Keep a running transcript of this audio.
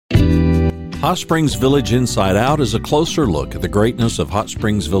Hot Springs Village Inside Out is a closer look at the greatness of Hot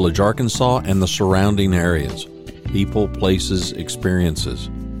Springs Village, Arkansas, and the surrounding areas. People, places, experiences.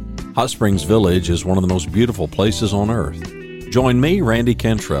 Hot Springs Village is one of the most beautiful places on earth. Join me, Randy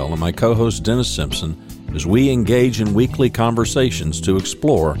Cantrell, and my co-host Dennis Simpson as we engage in weekly conversations to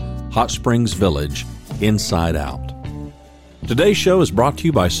explore Hot Springs Village Inside Out. Today's show is brought to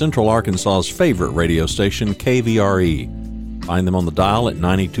you by Central Arkansas's favorite radio station, KVRE. Find them on the dial at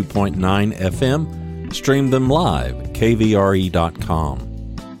 92.9 FM. Stream them live at kvre.com.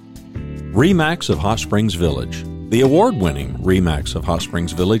 RE/MAX of Hot Springs Village. The award-winning RE/MAX of Hot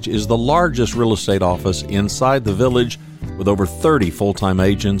Springs Village is the largest real estate office inside the village with over 30 full-time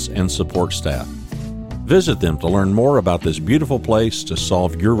agents and support staff. Visit them to learn more about this beautiful place to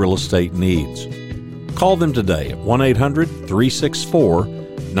solve your real estate needs. Call them today at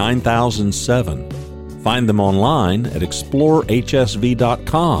 1-800-364-9007. Find them online at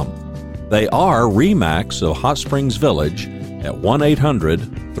explorehsv.com. They are RE/MAX of Hot Springs Village at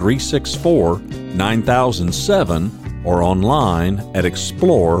 1-800-364-9007 or online at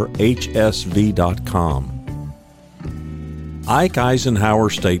explorehsv.com. Ike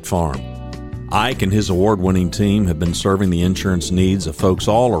Eisenhower State Farm. Ike and his award-winning team have been serving the insurance needs of folks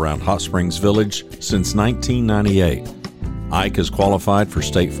all around Hot Springs Village since 1998. Ike is qualified for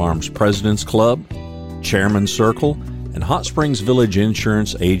State Farm's President's Club, Chairman's Circle, and Hot Springs Village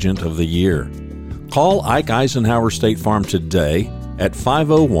Insurance Agent of the Year. Call Ike Eisenhower State Farm today at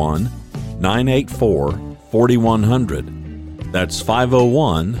 501-984-4100. That's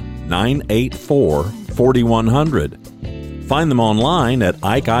 501-984-4100. Find them online at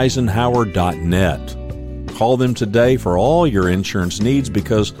ikeeisenhower.net. Call them today for all your insurance needs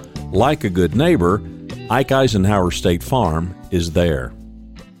because, like a good neighbor, Ike Eisenhower State Farm is there.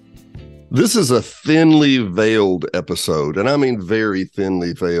 This is a thinly veiled episode, and I mean very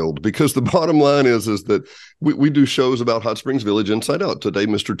thinly veiled, because the bottom line is that we do shows about Hot Springs Village Inside Out. Today,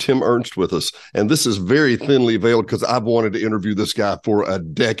 Mr. Tim Ernst with us, and this is very thinly veiled because I've wanted to interview this guy for a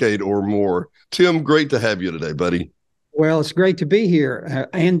decade or more. Tim, great to have you today, buddy. Well, it's great to be here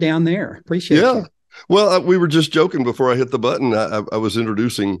and down there. Appreciate it. Yeah. Well, we were just joking before I hit the button. I was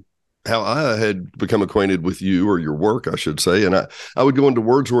introducing how I had become acquainted with you, or your work, I should say. And I would go into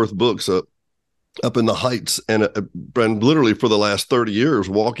Wordsworth books up in the Heights and literally for the last 30 years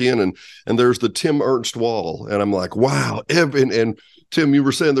walk in and there's the Tim Ernst wall. And I'm like, wow. And Tim, you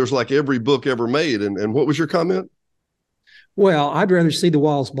were saying there's like every book ever made. And what was your comment? Well, I'd rather see the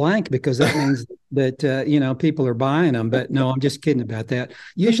walls blank because that means that, people are buying them. But no, I'm just kidding about that.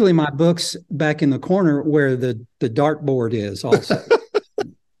 Usually my book's back in the corner where the dartboard is also.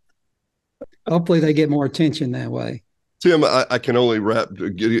 Hopefully they get more attention that way. Tim, I can only I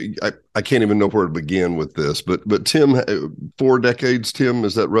can't even know where to begin with this. But Tim, 4 decades, Tim,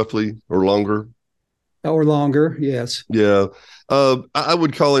 is that roughly or longer? Or longer, yes. Yeah. I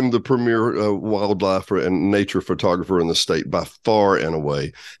would call him the premier wildlife and nature photographer in the state by far and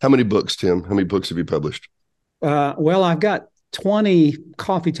away. How many books, Tim? How many books have you published? Well, I've got 20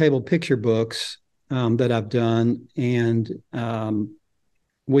 coffee table picture books that I've done. And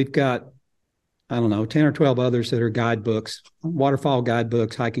we've got, 10 or 12 others that are guidebooks, waterfall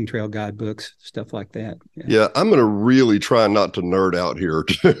guidebooks, hiking trail guidebooks, stuff like that. Yeah, I'm going to really try not to nerd out here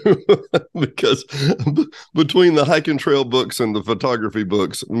too, because between the hiking trail books and the photography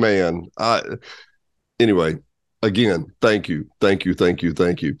books, man, anyway, again, thank you.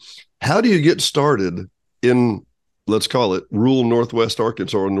 How do you get started in, let's call it when Northwest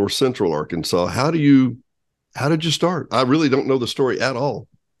Arkansas or North Central Arkansas? How did you start? I really don't know the story at all.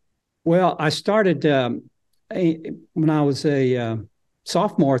 Well, I started when I was a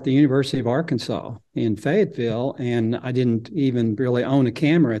sophomore at the University of Arkansas in Fayetteville, and I didn't even really own a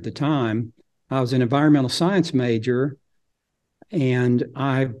camera at the time. I was an environmental science major, and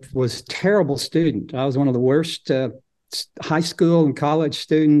I was a terrible student. I was one of the worst high school and college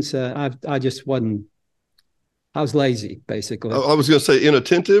students. I just wasn't. I was lazy, basically. I was going to say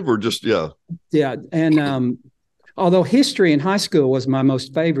inattentive or just, yeah. Yeah, and although history in high school was my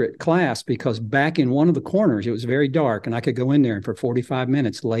most favorite class because back in one of the corners, it was very dark and I could go in there and for 45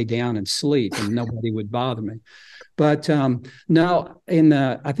 minutes lay down and sleep and nobody would bother me. But no,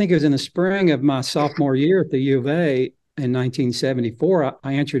 I think it was in the spring of my sophomore year at the U of A in 1974,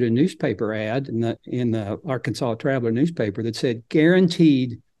 I answered a newspaper ad in the Arkansas Traveler newspaper that said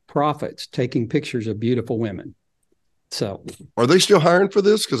guaranteed profits taking pictures of beautiful women. So are they still hiring for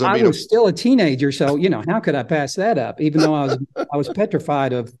this? Because I was still a teenager, so how could I pass that up? Even though I was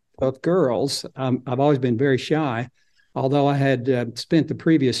petrified of girls, I've always been very shy. Although I had spent the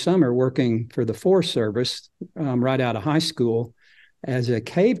previous summer working for the Forest Service right out of high school, as a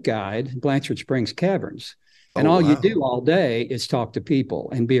cave guide in Blanchard Springs Caverns. And Oh, all you wow. do all day is talk to people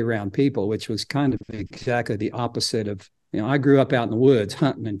and be around people, which was kind of exactly the opposite of, I grew up out in the woods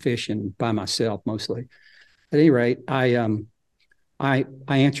hunting and fishing by myself mostly. At any rate, I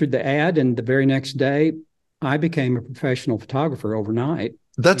answered the ad, and the very next day, I became a professional photographer overnight.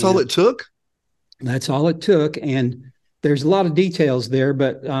 That's all it took? That's all it took. And there's a lot of details there,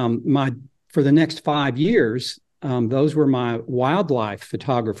 but for the next 5 years, those were my wildlife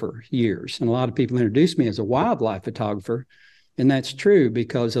photographer years. And a lot of people introduced me as a wildlife photographer. And that's true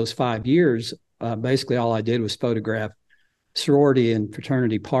because those 5 years, basically all I did was photograph sorority and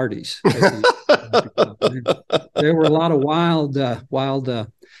fraternity parties. There were a lot of wild,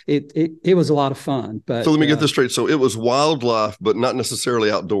 it was a lot of fun. But so let me get this straight. So it was wildlife, but not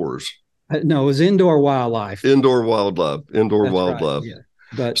necessarily outdoors. No, it was indoor wildlife. Indoor wildlife. That's right, yeah.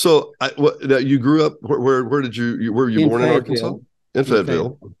 But so you grew up, where were you born in Arkansas? In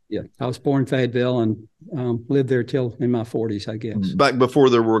Fayetteville. Yeah, I was born in Fayetteville and lived there till in my 40s, I guess. Back before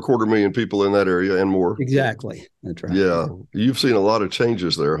there were 250,000 people in that area and more. Exactly. That's right. Yeah. You've seen a lot of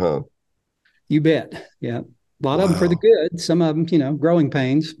changes there, huh? You bet. Yeah. A lot of them for the good. Some of them, growing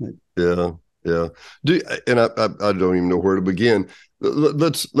pains. But. Yeah. Yeah. I don't even know where to begin.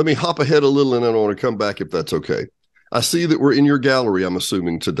 Let me hop ahead a little, and then I want to come back if that's okay. I see that we're in your gallery, I'm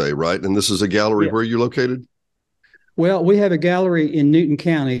assuming today, right? And this is a gallery where you're located? Well, we have a gallery in Newton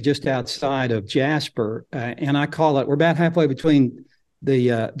County, just outside of Jasper, and I call it, we're about halfway between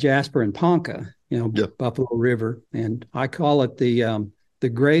the Jasper and Ponca, Buffalo River, and I call it the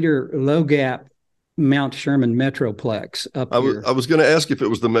Greater Low Gap Mount Sherman Metroplex up here. I was going to ask if it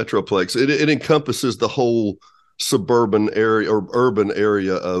was the Metroplex. It encompasses the whole suburban area or urban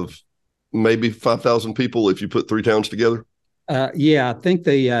area of maybe 5,000 people if you put 3 towns together. I think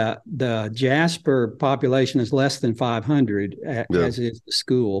the Jasper population is less than 500, as is the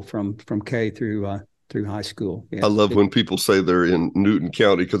school from K through high school. Yeah. I love when people say they're in Newton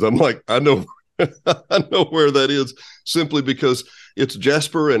County, because I'm like, I know I know where that is, simply because it's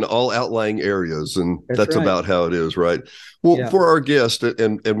Jasper and all outlying areas, and that's right. About how it is, right? Well, for our guest,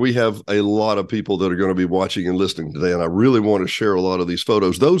 and we have a lot of people that are going to be watching and listening today, and I really want to share a lot of these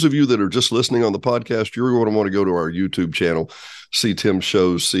photos. Those of you that are just listening on the podcast, you're going to want to go to our YouTube channel, see Tim's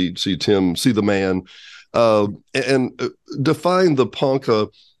shows, see Tim, see the man, and define the Ponca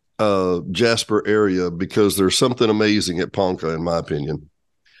Jasper area, because there's something amazing at Ponca, in my opinion.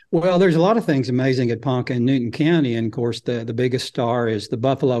 Well, there's a lot of things amazing at Ponca and Newton County. And of course, the biggest star is the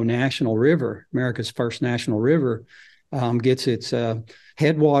Buffalo National River, America's first national river. Gets its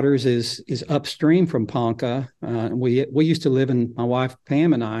headwaters is upstream from Ponca. We used to live my wife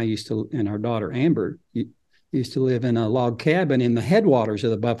Pam and I and our daughter Amber used to live in a log cabin in the headwaters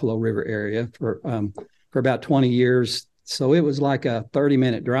of the Buffalo River area for about 20 years. So it was like a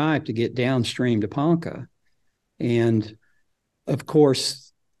 30-minute drive to get downstream to Ponca. And of course,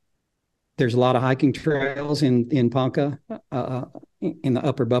 there's a lot of hiking trails in Ponca, in the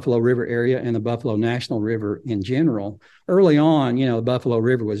upper Buffalo River area and the Buffalo National River in general. Early on, the Buffalo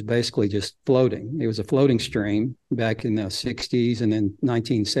River was basically just floating. It was a floating stream back in the 60s, and then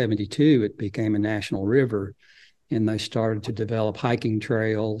 1972, it became a national river, and they started to develop hiking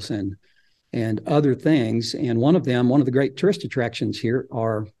trails and other things. And one of the great tourist attractions here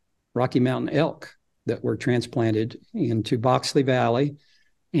are Rocky Mountain elk that were transplanted into Boxley Valley,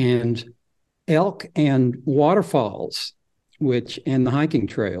 and elk and waterfalls, and the hiking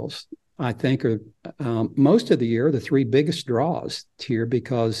trails, I think, are most of the year the 3 biggest draws here,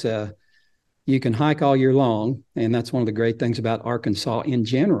 because you can hike all year long, and that's one of the great things about Arkansas in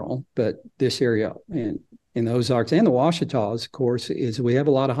general. But this area in the Ozarks and the Ouachitas, of course, is we have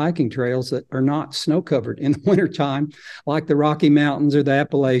a lot of hiking trails that are not snow covered in the wintertime, like the Rocky Mountains or the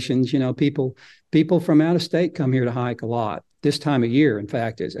Appalachians. People from out of state come here to hike a lot. This time of year, in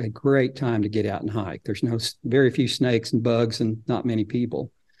fact, is a great time to get out and hike. There's very few snakes and bugs and not many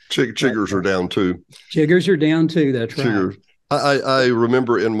people. Chiggers are down too. Chiggers are down too. That's right. I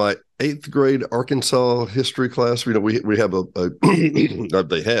remember in my 8th grade Arkansas history class, we have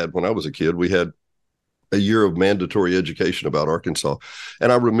they had, when I was a kid, we had a year of mandatory education about Arkansas.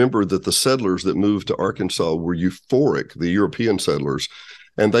 And I remember that the settlers that moved to Arkansas were euphoric, the European settlers.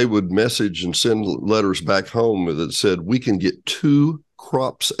 And they would message and send letters back home that said, we can get 2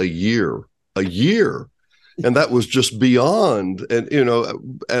 crops a year. And that was just beyond. And,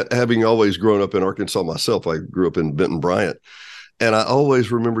 having always grown up in Arkansas myself, I grew up in Benton Bryant. And I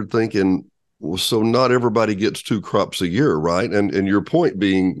always remembered thinking, well, so not everybody gets 2 crops a year, right? And your point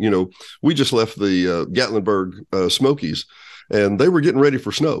being, we just left the Gatlinburg Smokies, and they were getting ready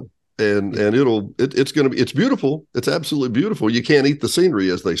for snow. and it's beautiful. It's absolutely beautiful. You can't eat the scenery,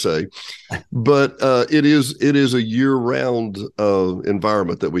 as they say, but it is a year-round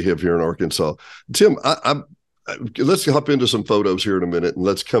environment that we have here in Arkansas. Tim, let's hop into some photos here in a minute, and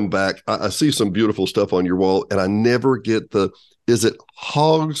let's come back. I see some beautiful stuff on your wall, and I never get is it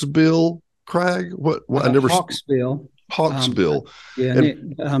Hogsbill Crag? What I never Hawksbill. Hawksbill.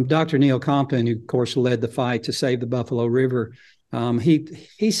 Dr. Neil Compton, who of course led the fight to save the Buffalo River,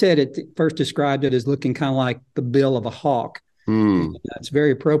 he said it first described it as looking kind of like the bill of a hawk. That's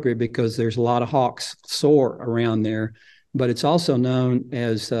very appropriate because there's a lot of hawks soar around there, but it's also known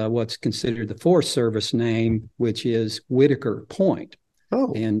as what's considered the Forest Service name, which is Whitaker Point.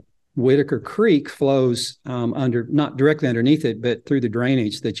 And Whitaker Creek flows not directly underneath it, but through the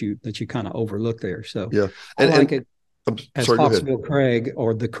drainage that you kind of overlook there. So it as Hawksbill Craig,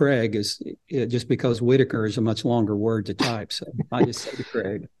 or the Craig, is just because Whitaker is a much longer word to type. So I just say the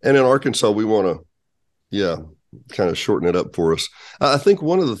Craig. And in Arkansas, we want to, kind of shorten it up for us. I think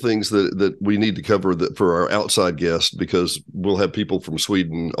one of the things that we need to cover that for our outside guests, because we'll have people from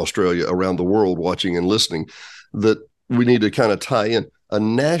Sweden, Australia, around the world watching and listening, that we need to kind of tie in a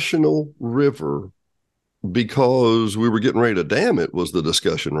national river because we were getting ready to dam it was the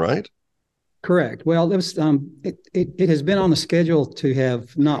discussion, right? Correct. Well, it has been on the schedule to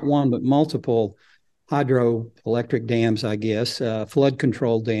have not one but multiple hydroelectric dams, I guess, flood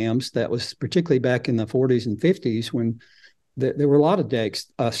control dams. That was particularly back in the 40s and 50s when there were a lot of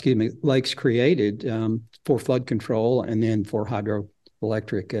lakes created for flood control and then for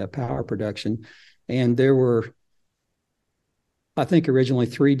hydroelectric power production. And there were, I think, originally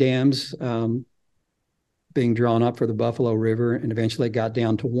 3 dams being drawn up for the Buffalo River, and eventually it got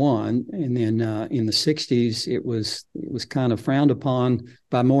down to 1. And then in the 60s, it was kind of frowned upon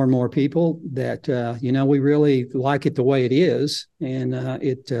by more and more people that, we really like it the way it is. And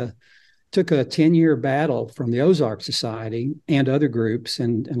it took a 10-year battle from the Ozark Society and other groups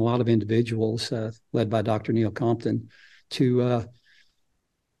and a lot of individuals led by Dr. Neil Compton to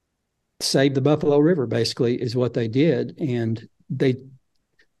save the Buffalo River, basically, is what they did. And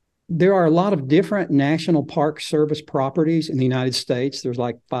there are a lot of different National Park Service properties in the United States. There's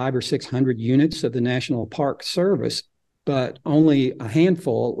like 500 or 600 units of the National Park Service, but only a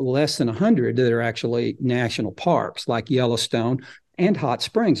handful, less than 100, that are actually national parks, like Yellowstone and Hot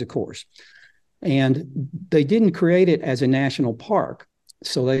Springs, of course. And they didn't create it as a national park.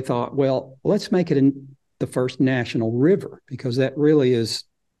 So they thought, well, let's make it the first national river, because that really is,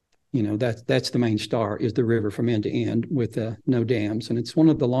 that's the main star, is the river from end to end with no dams. And it's one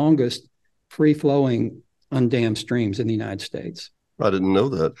of the longest free-flowing undammed streams in the United States. I didn't know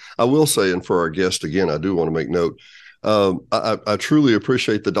that. I will say, and for our guest, again, I do want to make note, I truly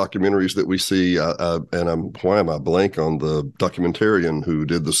appreciate the documentaries that we see. And why am I blank on the documentarian who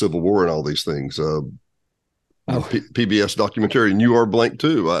did the Civil War and all these things? PBS documentarian. You are blank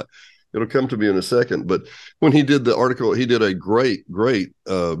too. It'll come to me in a second. But when he did the article, he did a great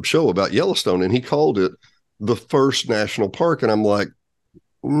show about Yellowstone, and he called it the first national park. And I'm like,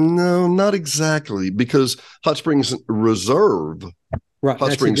 no, not exactly, because Hot Springs Reserve,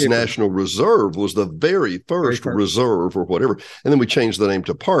 Hot Springs National Reserve, was the very first reserve or whatever. And then we changed the name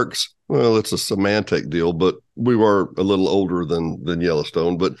to parks. Well, it's a semantic deal, but we were a little older than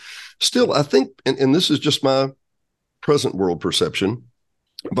Yellowstone. But still, I think, and this is just my present world perception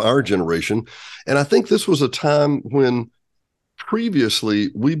of our generation, and I think this was a time when previously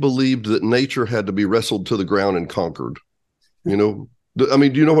we believed that nature had to be wrestled to the ground and conquered. Do you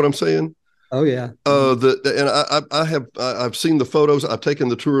know what I'm saying? Oh yeah. I've seen the photos. I've taken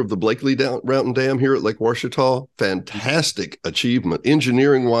the tour of the Blakely Mountain Dam here at Lake Ouachita. Fantastic achievement.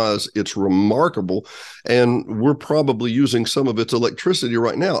 Engineering wise, it's remarkable. And we're probably using some of its electricity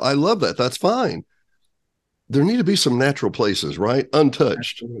right now. I love that. That's fine. There need to be some natural places, right?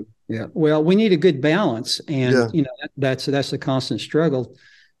 Untouched. Absolutely. Yeah. Well, we need a good balance. And, that's a constant struggle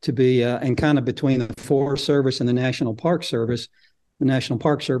to be, and kind of between the Forest Service and the National Park Service. The National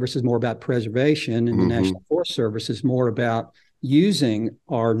Park Service is more about preservation, and the National Forest Service is more about using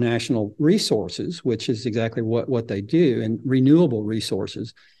our national resources, which is exactly what they do, and renewable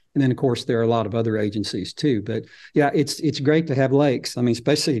resources. And then, of course, there are a lot of other agencies too. But yeah, it's great to have lakes. I mean,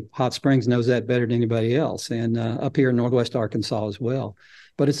 especially Hot Springs knows that better than anybody else, and up here in Northwest Arkansas as well.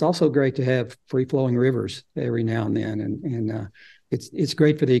 But it's also great to have free-flowing rivers every now and then, and it's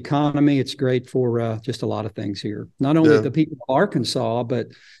great for the economy. It's great for just a lot of things here. Not only the people of Arkansas, but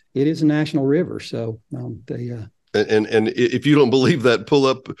it is a national river. So they. And if you don't believe that, pull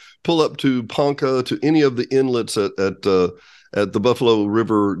up to Ponca, to any of the inlets at the Buffalo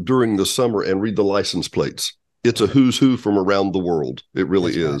River during the summer and read the license plates. It's a who's who from around the world. It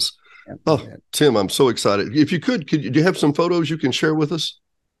really is. Oh, Tim, I'm so excited. If you could do you have some photos you can share with us?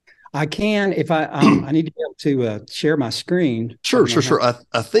 I can if I need to be able to share my screen. Sure.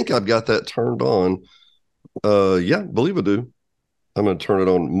 I think I've got that turned on. Yeah, I believe I do. I'm going to turn it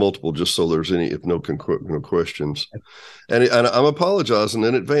on multiple just so there's no questions. And I'm apologizing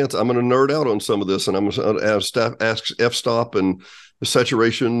in advance. I'm going to nerd out on some of this, and I'm going to ask f-stop and the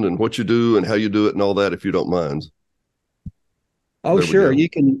saturation and what you do and how you do it and all that, if you don't mind. Oh, sure. You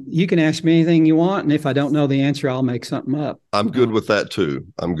can ask me anything you want, and if I don't know the answer, I'll make something up. I'm good with that too.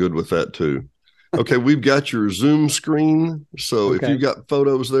 Okay, we've got your Zoom screen. So if you've got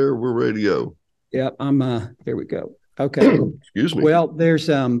photos there, we're ready to go. Yep, there we go. Okay. Excuse me. Well, there's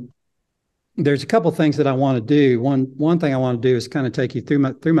a couple things that I want to do. One thing I want to do is kind of take you through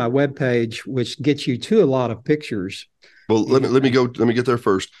my webpage, which gets you to a lot of pictures. Well, let me get there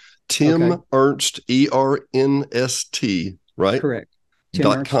first. Tim Ernst, ERNST, right? Correct.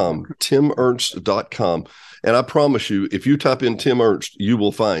 .com, timernst.com. And I promise you, if you type in Tim Ernst, you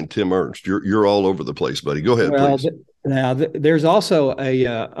will find Tim Ernst. You're all over the place, buddy. Go ahead, please. Now there's also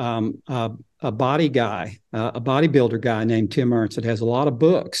a body guy, a bodybuilder guy named Tim Ernst that has a lot of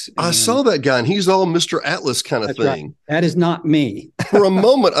books. I saw that guy, and he's all Mr. Atlas kind of thing. Right. That is not me. For a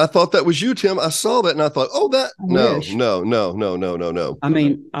moment, I thought that was you, Tim. I saw that, and I thought, no. I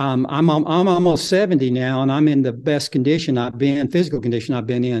mean, I'm almost 70 now, and I'm in the best physical condition I've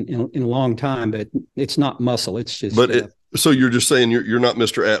been in a long time. But it's not muscle; it's just. So you're just saying you're not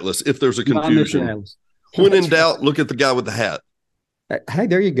Mr. Atlas. If there's a confusion, when in doubt, look at the guy with the hat. Hey,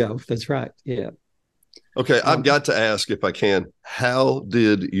 there you go. That's right. Yeah. Okay. I've got to ask, if I can, how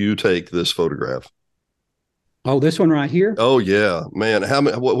did you take this photograph? Oh, this one right here? Oh, yeah, man.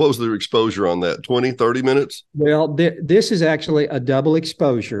 What was the exposure on that? 20, 30 minutes? Well, this is actually a double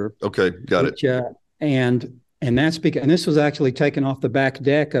exposure. Okay. Got it. And that's because, and this was actually taken off the back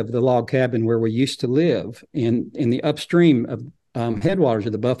deck of the log cabin where we used to live in the upstream of headwaters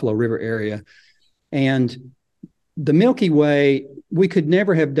of the Buffalo River area. And the Milky Way, we could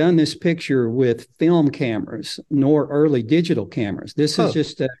never have done this picture with film cameras nor early digital cameras. This is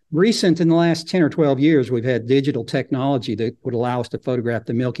just recent in the last 10 or 12 years, we've had digital technology that would allow us to photograph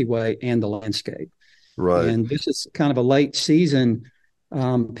the Milky Way and the landscape. Right. And this is kind of a late season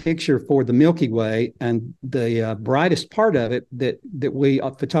picture for the Milky Way. And the brightest part of it that we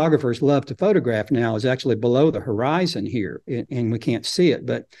photographers love to photograph now is actually below the horizon here, and we can't see it.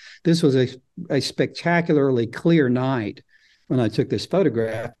 But this was a spectacularly clear night when I took this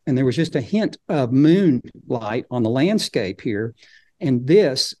photograph, and there was just a hint of moonlight on the landscape here. And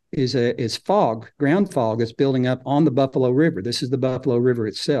this is fog, ground fog that's building up on the Buffalo River. This is the Buffalo River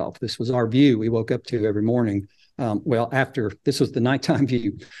itself. This was our view we woke up to every morning. After this was the nighttime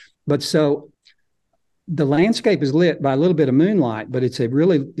view. But so the landscape is lit by a little bit of moonlight, but it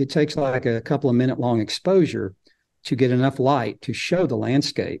takes like a couple of minute long exposure to get enough light to show the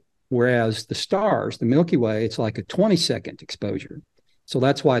landscape. Whereas the stars, the Milky Way, it's like a 20-second exposure. So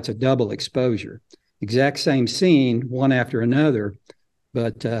that's why it's a double exposure. Exact same scene, one after another,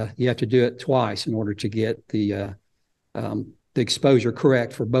 but you have to do it twice in order to get the exposure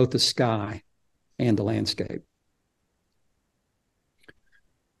correct for both the sky and the landscape.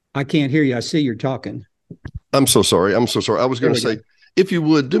 I can't hear you. I see you're talking. I'm so sorry. I was going to say, if you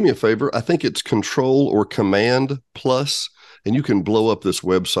would do me a favor, I think it's Control or Command plus, and you can blow up this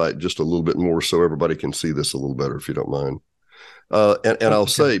website just a little bit more so everybody can see this a little better, if you don't mind. And I'll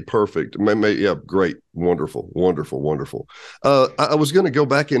say perfect. Yeah, great. Wonderful. I was going to go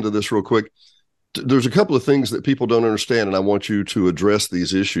back into this real quick. There's a couple of things that people don't understand, and I want you to address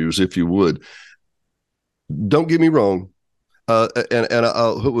these issues, if you would. Don't get me wrong.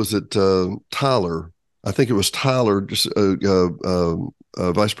 Who was it? Tyler. I think it was Tyler.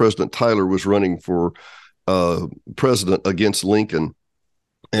 Vice President Tyler was running for president against Lincoln,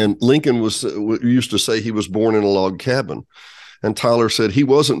 and Lincoln used to say he was born in a log cabin, and Tyler said he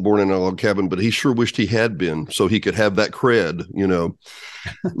wasn't born in a log cabin, but he sure wished he had been, so he could have that cred.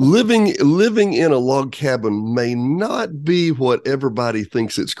 living in a log cabin may not be what everybody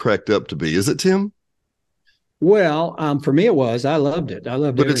thinks it's cracked up to be. Is it, Tim? Well, for me, it was. I loved it.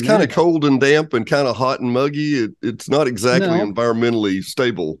 But it's kind of cold and damp and kind of hot and muggy. It's not exactly environmentally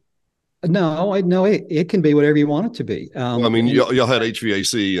stable. No, it can be whatever you want it to be. Well, I mean, y'all had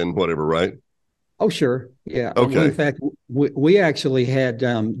HVAC and whatever, right? Oh, sure. Yeah. Okay. In fact, we actually had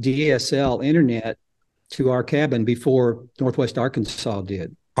DSL internet to our cabin before Northwest Arkansas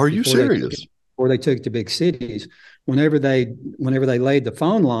did. Are you serious? Before they took it to big cities. Whenever they laid the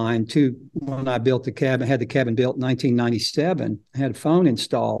phone line to, when I built the cabin, had the cabin built in 1997, had a phone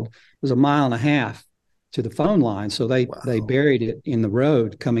installed. It was 1.5 miles to the phone line. So they buried it in the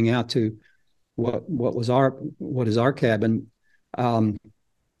road coming out to what is our cabin. And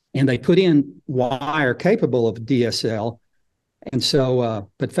they put in wire capable of DSL. And so,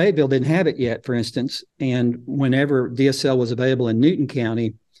 but Fayetteville didn't have it yet, for instance. And whenever DSL was available in Newton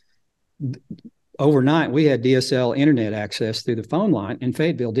County, overnight we had DSL internet access through the phone line, and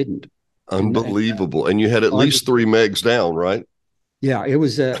Fayetteville didn't. Unbelievable. And you had at least 3 megs down, right? Yeah, it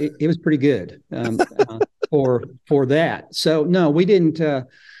was pretty good for that. So no, we didn't.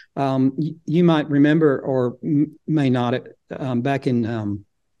 You might remember or may not. Back in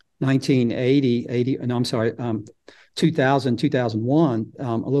 1980, no, I'm sorry, 2000, 2001,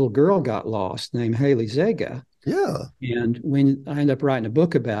 a little girl got lost named Haley Zega. Yeah. And when I ended up writing a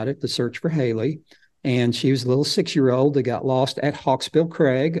book about it, The Search for Haley, and she was a little 6-year-old that got lost at Hawksbill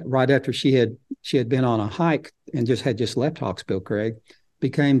Crag right after she had been on a hike and just left Hawksbill Crag,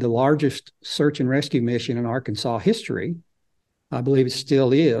 became the largest search and rescue mission in Arkansas history. I believe it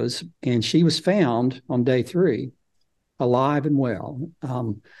still is. And she was found on day 3, alive and well.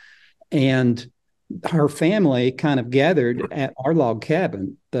 And her family kind of gathered at our log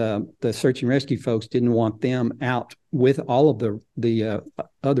cabin. The search and rescue folks didn't want them out with all of the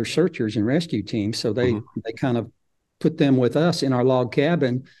other searchers and rescue teams, so they kind of put them with us in our log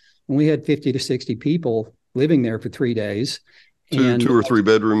cabin, and we had 50 to 60 people living there for 3 days. Two or three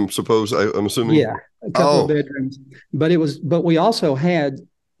bedrooms, suppose I'm assuming. Yeah, a couple of bedrooms, but we also had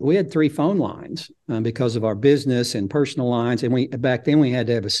 3 phone lines because of our business and personal lines. And back then we had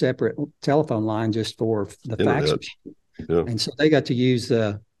to have a separate telephone line just for the fax machine. Yeah. And so they got to use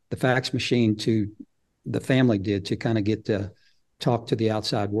the fax machine the family did to kind of get to talk to the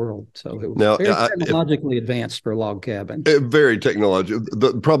outside world. So it was very technologically advanced for a log cabin. Very technological.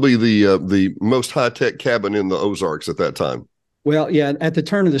 Probably the most high-tech cabin in the Ozarks at that time. Well, yeah, at the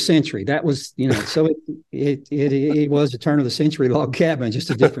turn of the century, that was, so it was a turn of the century log cabin,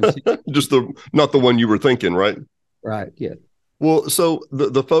 just a different just not the one you were thinking, right? Right. Yeah. Well, so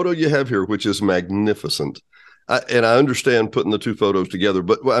the photo you have here, which is magnificent, and I understand putting the 2 photos together,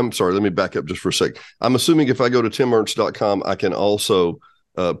 but I'm sorry, let me back up just for a sec. I'm assuming if I go to timernst.com, I can also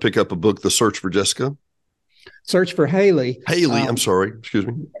pick up a book, The Search for Jessica. Search for Haley. I'm sorry, excuse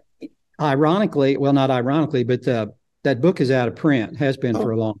me. Ironically, well, not ironically, but that book is out of print, has been for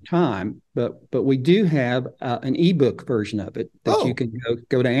a long time, but we do have an ebook version of it that you can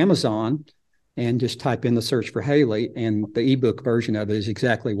go to Amazon and just type in The Search for Haley, and the ebook version of it is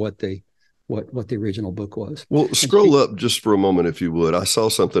exactly what the original book was. Well, scroll up just for a moment, if you would. I saw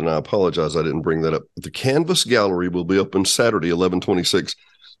something, and I apologize I didn't bring that up. The Canvas Gallery will be open Saturday, 11/26.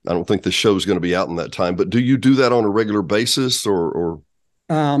 I don't think the show is going to be out in that time, but do you do that on a regular basis or?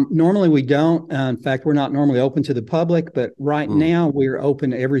 Normally we don't. In fact, we're not normally open to the public, but right now we're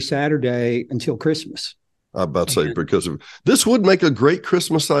open every Saturday until Christmas. I'm about to say, because this would make a great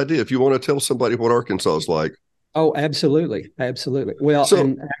Christmas idea if you want to tell somebody what Arkansas is like. Oh, absolutely. Absolutely. Well,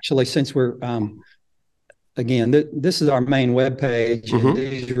 and actually, since we're, again, this is our main webpage. And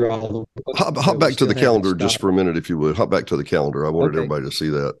these are all hop back to the calendar just for a minute, if you would. Hop back to the calendar. I wanted everybody to see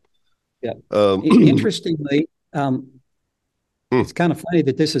that. Yeah. Interestingly, it's kind of funny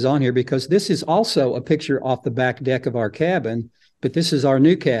that this is on here because this is also a picture off the back deck of our cabin, but this is our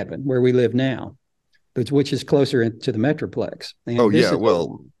new cabin where we live now, which is closer to the Metroplex. And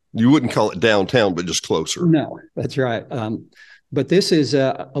you wouldn't call it downtown, but just closer. No, that's right. But this is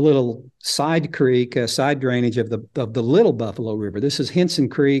a little side creek, a side drainage of the Little Buffalo River. This is Henson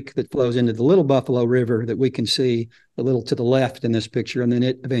Creek that flows into the Little Buffalo River that we can see a little to the left in this picture, and then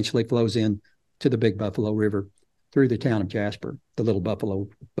it eventually flows in to the Big Buffalo River through the town of Jasper, the Little Buffalo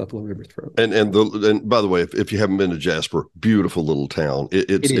River throat. And by the way, if you haven't been to Jasper, beautiful little town. It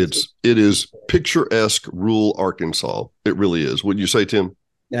is picturesque rural Arkansas. It really is. Wouldn't you say, Tim?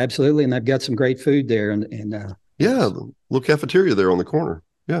 Absolutely, and they've got some great food there, and the little cafeteria there on the corner.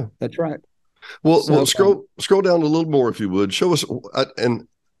 Yeah, that's right. Well, scroll down a little more if you would. Show us, and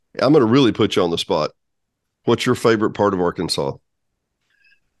I'm going to really put you on the spot. What's your favorite part of Arkansas?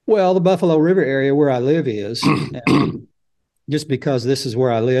 Well, the Buffalo River area where I live is, just because this is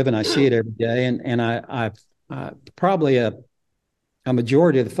where I live and I see it every day. And I probably a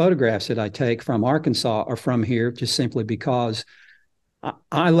majority of the photographs that I take from Arkansas are from here, just simply because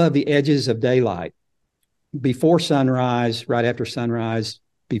I love the edges of daylight. Before sunrise, right after sunrise,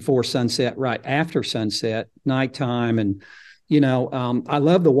 before sunset, right after sunset, nighttime. And, I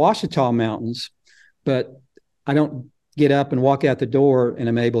love the Ouachita Mountains, but I don't get up and walk out the door and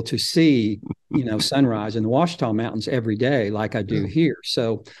I'm able to see, sunrise in the Ouachita Mountains every day like I do here.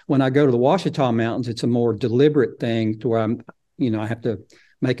 So when I go to the Ouachita Mountains, it's a more deliberate thing to where I have to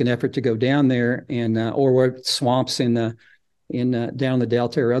make an effort to go down there, and or where swamps in down the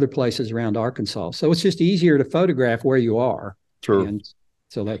Delta or other places around Arkansas. So it's just easier to photograph where you are. Sure. And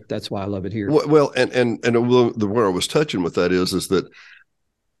so that's why I love it here. Well, and where I was touching with that is that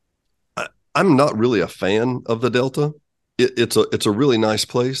I'm not really a fan of the Delta. It's a really nice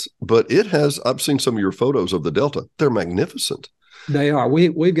place, but I've seen some of your photos of the Delta. They're magnificent. They are.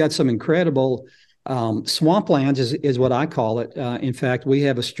 We've got some incredible swamplands is what I call it. In fact, we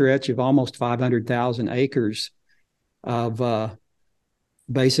have a stretch of almost 500,000 acres of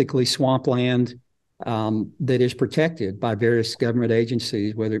basically swampland that is protected by various government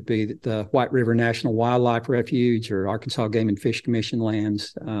agencies, whether it be the White River National Wildlife Refuge or Arkansas Game and Fish Commission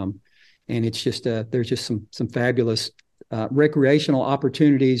lands. And it's just there's just some fabulous recreational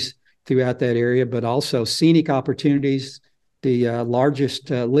opportunities throughout that area, but also scenic opportunities. The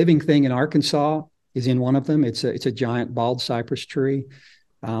largest living thing in Arkansas is in one of them. It's a giant bald cypress tree,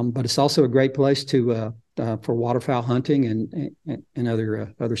 but it's also a great place for waterfowl hunting and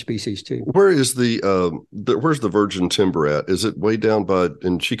other species too. Where is where's the virgin timber at? Is it way down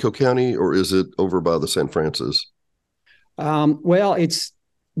in Chico County, or is it over by the San Francis? Well,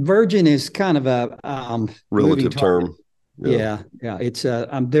 virgin is kind of a relative term. Yeah. It's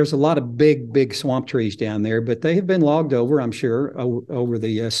there's a lot of big swamp trees down there, but they have been logged over, I'm sure, over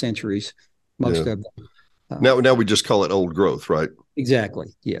the centuries. Most of them. Now we just call it old growth, right? Exactly.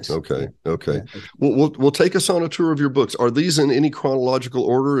 Yes. Okay. Okay. Yeah. We'll take us on a tour of your books. Are these in any chronological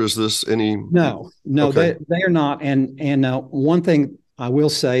order? Is this any? No, okay. they are not. And one thing I will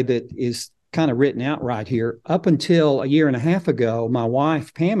say that is kind of written out right here. Up until a year and a half ago, my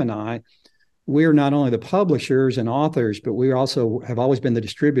wife Pam and I, we're not only the publishers and authors, but we also have always been the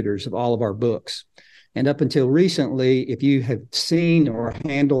distributors of all of our books. And up until recently, if you have seen or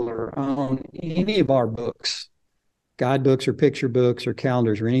handled or owned any of our books, guidebooks or picture books or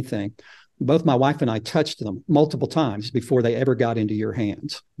calendars or anything, both my wife and I touched them multiple times before they ever got into your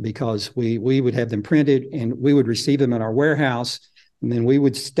hands, because we would have them printed and we would receive them in our warehouse, and then we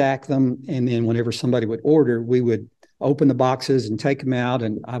would stack them. And then whenever somebody would order, we would open the boxes and take them out,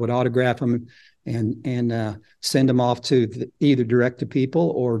 and I would autograph them and send them off to either direct to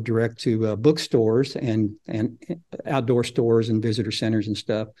people or direct to bookstores and outdoor stores and visitor centers and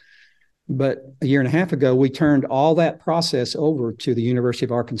stuff. But a year and a half ago, we turned all that process over to the University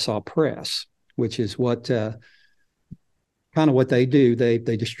of Arkansas Press, which is what kind of what they do. They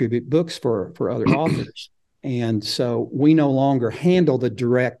distribute books for other authors. And so we no longer handle the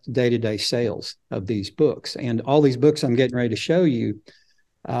direct day-to-day sales of these books. And all these books I'm getting ready to show you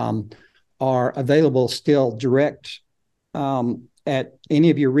are available still direct at any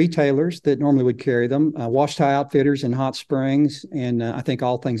of your retailers that normally would carry them. Wash Tie Outfitters in Hot Springs, and I think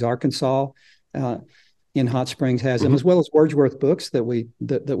All Things Arkansas in Hot Springs has them, as well as Wordsworth Books that we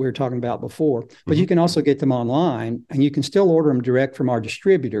were talking about before. But you can also get them online, and you can still order them direct from our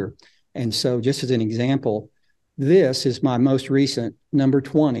distributor. And so, just as an example, this is my most recent number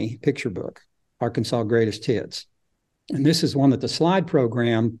 20 picture book, Arkansas Greatest Hits. And this is one that the slide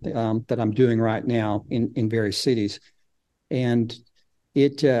program that I'm doing right now in various cities. And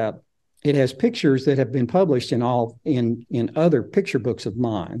it has pictures that have been published in other picture books of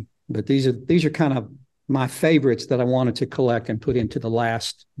mine. But these are kind of my favorites that I wanted to collect and put into the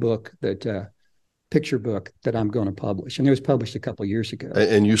last book picture book that I'm going to publish. And it was published a couple of years ago.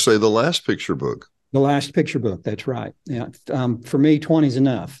 And you say the last picture book? The last picture book. That's right. Yeah. For me, 20 is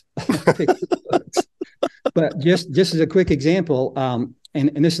enough. But just as a quick example, and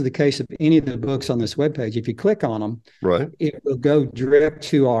this is the case of any of the books on this webpage, if you click on them, right, it will go direct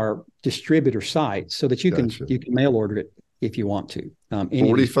to our distributor site so that you can mail order it if you want to.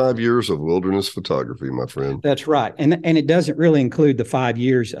 45 years of wilderness photography, my friend. That's right. And it doesn't really include the 5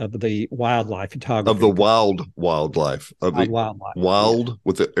 years of the wildlife photography. Of the wildlife. Of the wildlife. Wild, yeah.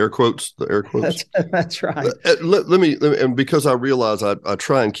 With the air quotes. That's right. Let me, and because I realize I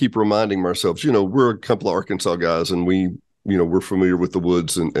try and keep reminding myself, we're a couple of Arkansas guys, and we're familiar with the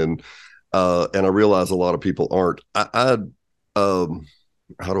woods, and I realize a lot of people aren't. How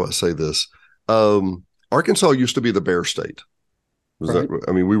do I say this? Arkansas used to be the bear state. Right.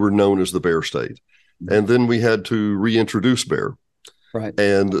 We were known as the bear state, and then we had to reintroduce bear. Right.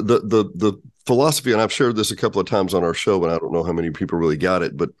 And the philosophy, and I've shared this a couple of times on our show, and I don't know how many people really got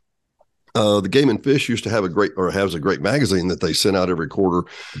it, but the Game and Fish used to have has a great magazine that they sent out every quarter,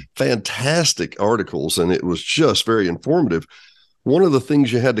 fantastic articles, and it was just very informative. One of the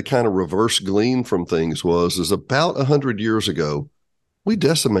things you had to kind of reverse glean from things is about 100 years ago, we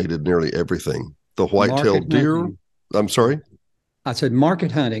decimated nearly everything. The white-tailed deer. I'm sorry? I said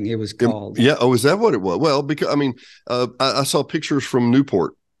market hunting, it was called. Yeah. Oh, is that what it was? Well, because I mean, I saw pictures from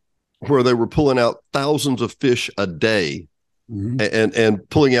Newport where they were pulling out thousands of fish a day, and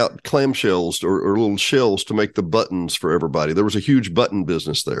pulling out clamshells or little shells to make the buttons for everybody. There was a huge button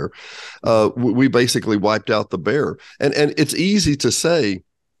business there. We basically wiped out the bear, and it's easy to say,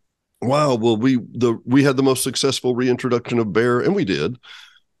 wow, well, we had the most successful reintroduction of bear, and we did,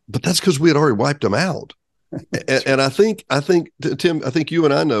 but that's because we had already wiped them out. And I think Tim, I think you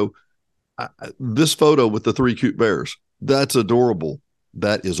and I know this photo with the 3 cute bears. That's adorable.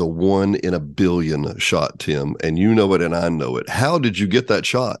 That is a 1 in a billion shot, Tim, and you know it and I know it. How did you get that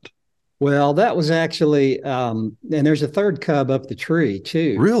shot? Well, that was actually, and there's a third cub up the tree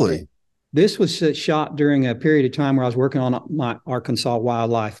too. Really? This was shot during a period of time where I was working on my Arkansas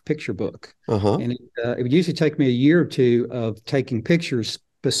wildlife picture book. And it would usually take me a year or two of taking pictures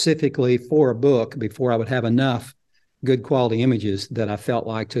specifically for a book before I would have enough good quality images that I felt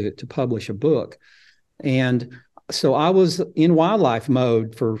like to publish a book. And so I was in wildlife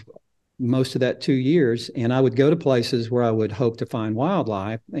mode for most of that 2 years, and I would go to places where I would hope to find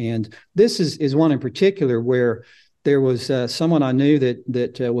wildlife. And this is one in particular where there was someone I knew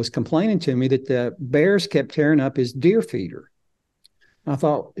that was complaining to me that the bears kept tearing up his deer feeder. I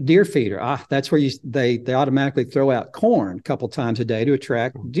thought, deer feeder, that's where they automatically throw out corn a couple times a day to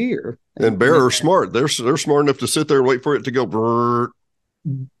attract deer. And bear are smart. They're smart enough to sit there and wait for it to go brrr.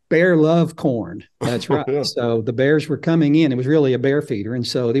 Bear love corn. That's right. Yeah. So the bears were coming in. It was really a bear feeder. And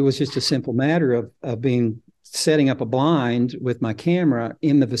so it was just a simple matter of setting up a blind with my camera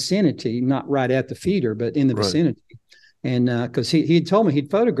in the vicinity, not right at the feeder, but in the vicinity. And because he had told me he'd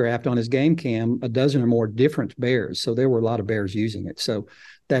photographed on his game cam a dozen or more different bears. So there were a lot of bears using it. So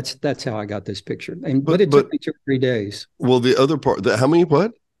that's how I got this picture. But it took me 2 or 3 days. Well, the other part, how many,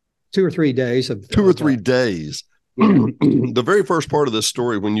 what? 2 or 3 days of 2 or 3 days. The very first part of this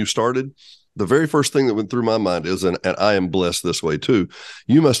story, when you started, the very first thing that went through my mind is, and I am blessed this way too,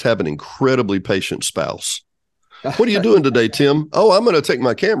 you must have an incredibly patient spouse. What are you doing today, Tim? Oh, I'm going to take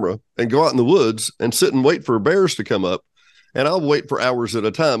my camera and go out in the woods and sit and wait for bears to come up. And I'll wait for hours at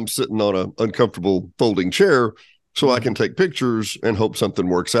a time sitting on an uncomfortable folding chair so I can take pictures and hope something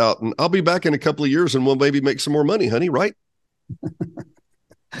works out. And I'll be back in a couple of years and we'll maybe make some more money, honey, right?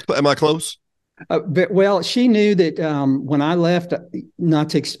 Am I close? Well, she knew that when I left, not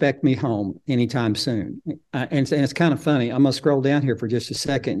to expect me home anytime soon. And it's kind of funny. I'm going to scroll down here for just a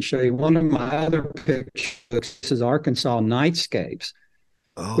second and show you one of my other picture books. This is Arkansas Nightscapes,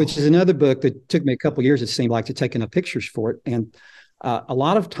 which is another book that took me a couple of years, it seemed like, to take enough pictures for it. And a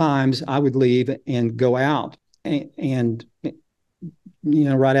lot of times I would leave and go out and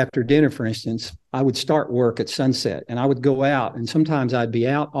right after dinner, for instance, I would start work at sunset and I would go out, and sometimes I'd be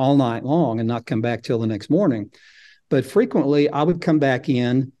out all night long and not come back till the next morning. But frequently I would come back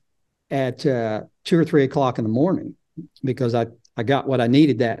in at 2 or 3 o'clock in the morning because I got what I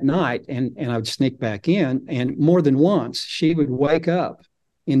needed that night, and I would sneak back in. And more than once, she would wake up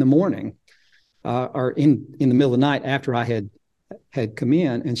in the morning or in the middle of the night after I had come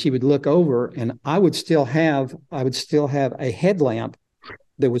in, and she would look over, and I would still have a headlamp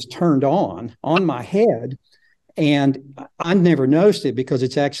that was turned on my head. And I never noticed it because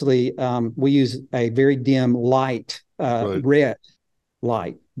it's actually, we use a very dim light, red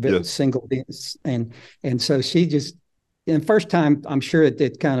light, single. And so she just, and the first time, I'm sure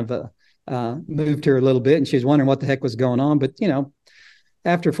it kind of moved her a little bit, and she was wondering what the heck was going on. But,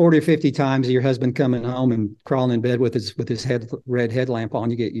 after 40 or 50 times of your husband coming home and crawling in bed with his red headlamp on,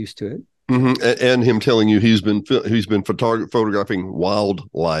 you get used to it. Mm-hmm. And him telling you he's been photographing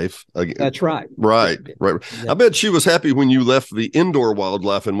wildlife. That's right. Right. Yeah. I bet she was happy when you left the indoor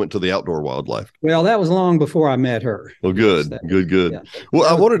wildlife and went to the outdoor wildlife. Well, that was long before I met her. Well, good. Yeah. Well,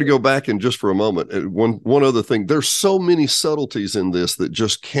 I wanted to go back in just for a moment. One other thing. There's so many subtleties in this that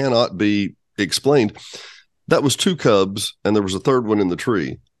just cannot be explained. That was 2 cubs, and there was a third one in the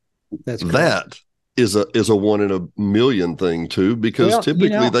tree. That's correct. That is a 1 in a million thing too, because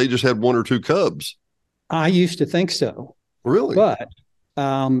typically they just had 1 or 2 cubs. I used to think so. Really? But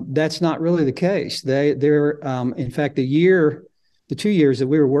that's not really the case. They're in fact, the 2 years that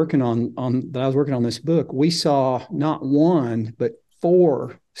we were working on that I was working on this book, we saw not 1 but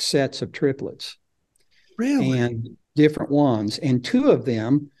 4 sets of triplets. Really? And different ones. And 2 of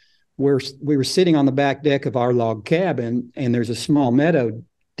them we were sitting on the back deck of our log cabin, and there's a small meadow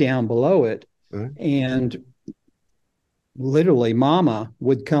down below it. And literally Mama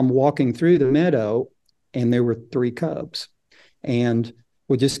would come walking through the meadow, and there were 3 cubs, and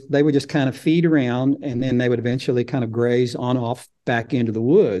they would just kind of feed around, and then they would eventually kind of graze on off back into the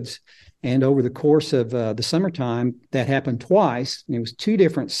woods. And over the course of the summertime, that happened twice. And it was two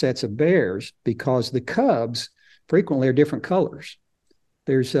different sets of bears because the cubs frequently are different colors.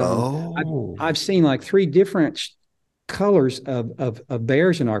 There's I've seen like three different colors of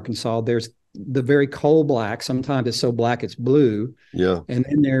bears in Arkansas. There's the very coal black. Sometimes it's so black it's blue. Yeah. And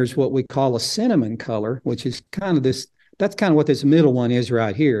then there's what we call a cinnamon color, which is kind of this. That's kind of what this middle one is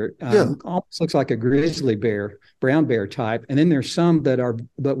right here. Almost looks like a grizzly bear, brown bear type. And then there's some that are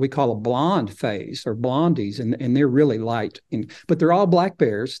what we call a blonde phase or blondies, and they're really light. But they're all black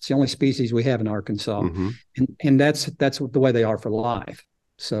bears. It's the only species we have in Arkansas, and that's the way they are for life.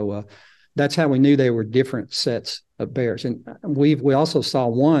 So that's how we knew they were different sets of bears. And we also saw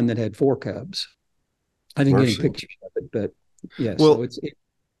one that had 4 cubs. I didn't get any pictures of it, but yeah. Well, so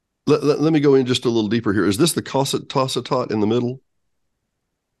let me go in just a little deeper here. Is this the Cossatot in the middle?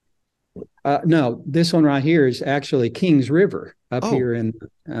 No, this one right here is actually Kings River up here in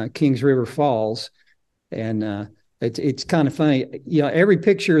Kings River Falls. And it's kind of funny. Every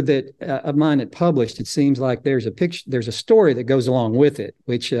picture that of mine that published, it seems like there's a story that goes along with it,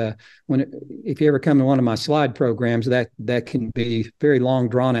 which if you ever come to one of my slide programs, that can be a very long,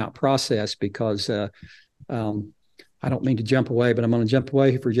 drawn out process because I don't mean to jump away, but I'm going to jump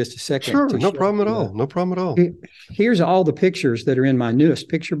away for just a second. Sure, no problem at all. No problem at all. Here's all the pictures that are in my newest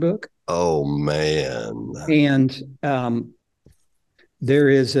picture book. Oh, man. And there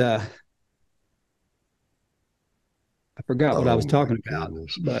is I forgot what I was talking about.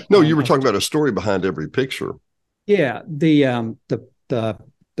 But no, you were talking about a story behind every picture. Yeah, the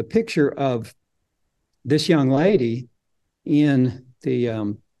picture of this young lady in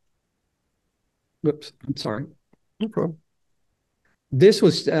the whoops, I'm sorry. No problem. This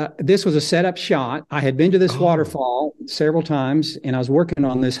was a setup shot. I had been to this waterfall several times, and I was working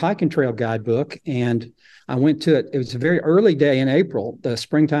on this hiking trail guidebook, and I went to it. It was a very early day in April. The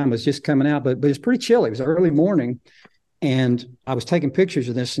springtime was just coming out, but it was pretty chilly. It was early morning, and I was taking pictures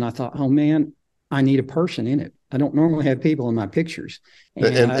of this, and I thought, oh man, I need a person in it. I don't normally have people in my pictures.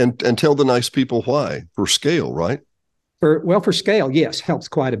 And tell the nice people why. For scale, right? For scale, yes, helps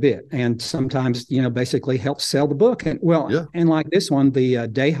quite a bit, and sometimes basically helps sell the book. And and like this one, the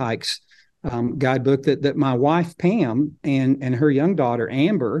Day Hikes guidebook that my wife Pam and her young daughter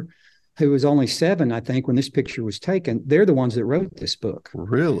Amber, who was only 7, I think, when this picture was taken, they're the ones that wrote this book.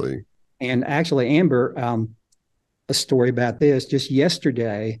 Really? And actually, Amber, a story about this. Just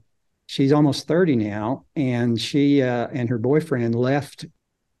yesterday, she's almost 30 now, and she and her boyfriend left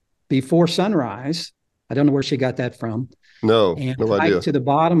before sunrise. I don't know where she got that from. No idea. Hiked to the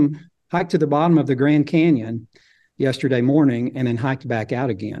bottom of the Grand Canyon yesterday morning, and then hiked back out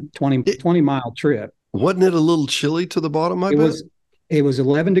again. 20-mile trip. Wasn't it a little chilly to the bottom? It was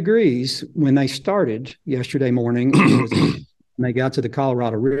 11 degrees when they started yesterday morning. And they got to the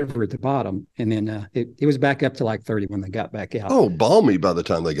Colorado River at the bottom, and then it was back up to like 30 when they got back out. Oh, balmy by the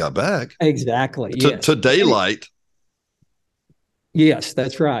time they got back. Exactly. To daylight. Yes,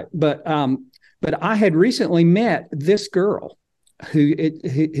 that's right. But I had recently met this girl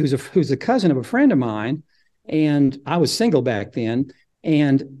who's a cousin of a friend of mine, and I was single back then,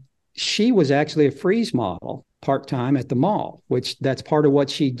 and she was actually a freeze model part-time at the mall, which that's part of what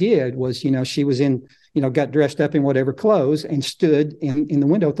she did was, she was in, got dressed up in whatever clothes and stood in the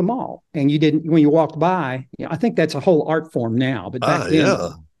window at the mall. And when you walked by, I think that's a whole art form now, but back then. Yeah.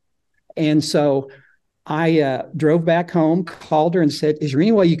 And so I drove back home, called her and said, is there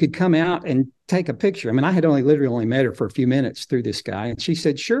any way you could come out and take a picture? I mean, I had literally only met her for a few minutes through this guy. And she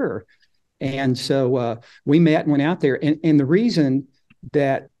said, sure. And so we met and went out there. And the reason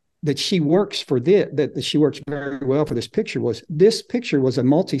that she works for that she works very well for this picture was a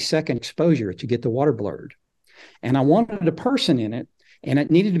multi-second exposure to get the water blurred. And I wanted a person in it, and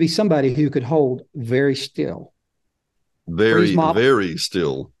it needed to be somebody who could hold very still. Very, very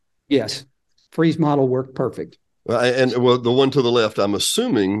still. Yes. Freeze model worked perfect. And the one to the left, I'm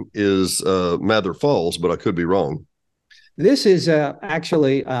assuming, is Mather Falls, but I could be wrong. This is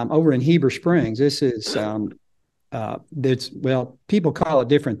actually over in Heber Springs. This is people call it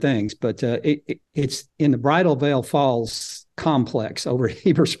different things, but it's in the Bridal Veil Falls complex over at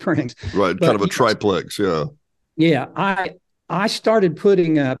Heber Springs. Right, kind of a triplex, yeah. Yeah, I started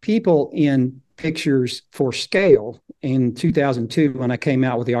putting people in pictures for scale in 2002 when I came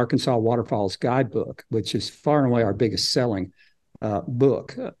out with the Arkansas Waterfalls Guidebook, which is far and away our biggest selling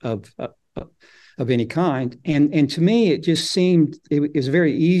book of any kind. And to me, it just seemed it was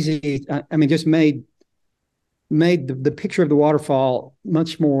very easy. I mean, just made the picture of the waterfall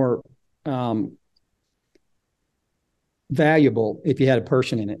much more valuable if you had a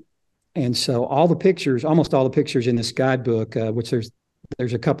person in it. And so almost all the pictures in this guidebook, which there's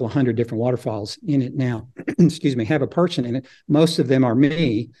there's a couple of hundred different waterfalls in it now. Excuse me, have a person in it. Most of them are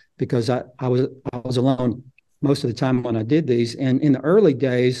me because I was alone most of the time when I did these. And in the early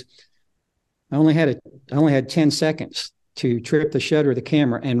days, I only had 10 seconds to trip the shutter of the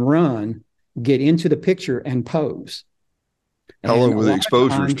camera and run, get into the picture and pose. How long were the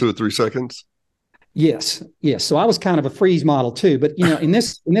exposures? 2 or 3 seconds? Yes. So I was kind of a freeze model too, but in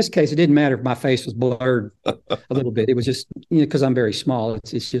this case, it didn't matter if my face was blurred a little bit. It was just because I'm very small.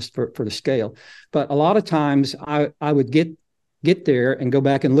 It's just for the scale. But a lot of times I would get there and go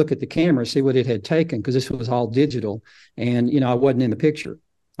back and look at the camera, see what it had taken, because this was all digital, and I wasn't in the picture.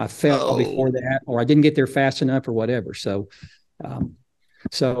 I fell before that, or I didn't get there fast enough, or whatever. So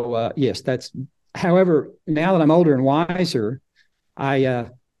yes, that's. However, now that I'm older and wiser, I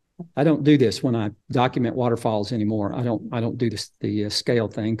don't do this when I document waterfalls anymore. I don't do the scale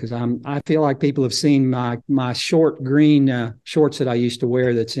thing because I feel like people have seen my short green shorts that I used to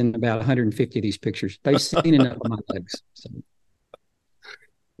wear. That's in about 150 of these pictures. They've seen enough of my legs. So.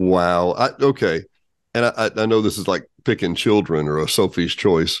 Wow. Okay, and I know this is like picking children or a Sophie's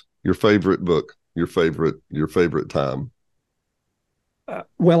Choice. Your favorite book, your favorite time.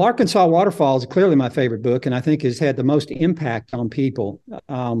 Well, Arkansas Waterfalls is clearly my favorite book, and I think has had the most impact on people,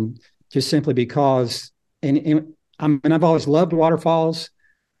 just simply because, and I've always loved waterfalls.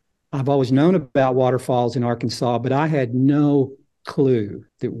 I've always known about waterfalls in Arkansas, but I had no clue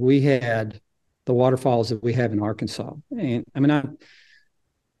that we had the waterfalls that we have in Arkansas. And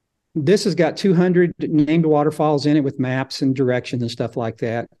this has got 200 named waterfalls in it with maps and directions and stuff like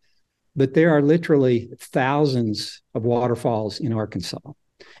that. But there are literally thousands of waterfalls in Arkansas.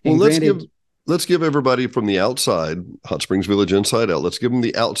 And well, let's give everybody from the outside, Hot Springs Village Inside Out, let's give them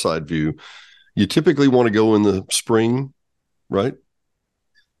the outside view. You typically want to go in the spring, right?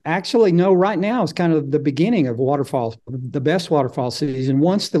 Actually, no, right now is kind of the beginning of waterfalls, the best waterfall season.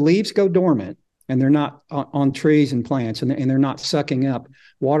 Once the leaves go dormant and they're not on trees and plants and they're not sucking up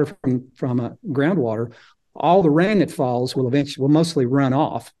water from groundwater, all the rain that falls will mostly run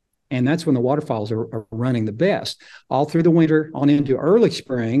off. And that's when the waterfalls are running the best. All through the winter on into early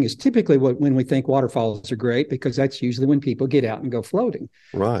spring is typically when we think waterfalls are great, because that's usually when people get out and go floating.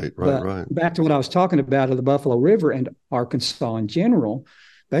 Right. Back to what I was talking about of the Buffalo River and Arkansas in general,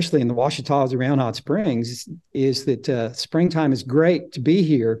 especially in the Ouachitas around Hot Springs, is that springtime is great to be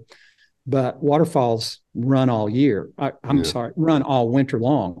here, but waterfalls run all year. Run all winter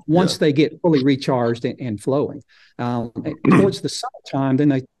long. Once they get fully recharged and flowing. Towards the summertime,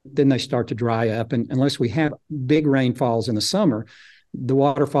 then they start to dry up, and unless we have big rainfalls in the summer, the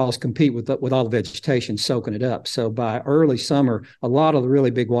waterfalls compete with all the vegetation soaking it up. So by early summer, a lot of the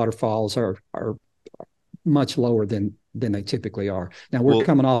really big waterfalls are much lower than they typically are. Now we're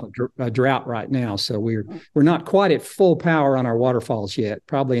coming off a drought right now, so we're not quite at full power on our waterfalls yet.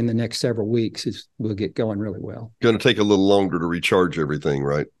 Probably in the next several weeks we'll get going really well. Going to take a little longer to recharge everything,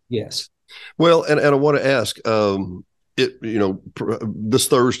 right? Yes. Well, and I want to ask, this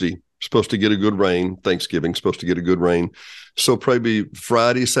Thursday supposed to get a good rain. Thanksgiving supposed to get a good rain. So probably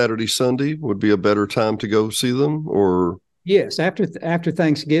Friday, Saturday, Sunday would be a better time to go see them, or yes, after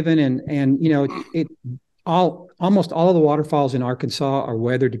Thanksgiving, and almost all of the waterfalls in Arkansas are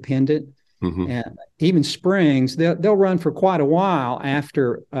weather dependent. Mm-hmm. And even springs, they'll run for quite a while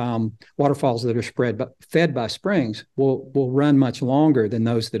after waterfalls that are fed by springs will run much longer than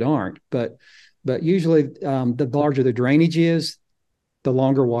those that aren't. But usually the larger the drainage is, the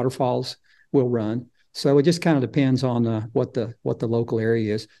longer waterfalls will run. So it just kind of depends on what the local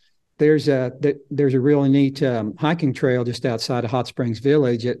area is. There's a really neat hiking trail just outside of Hot Springs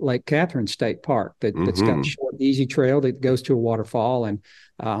Village at Lake Catherine State Park that's got a short, easy trail that goes to a waterfall, and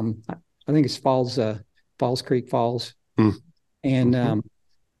I think it's Falls Creek Falls. And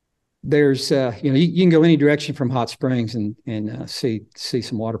there's you can go any direction from Hot Springs and see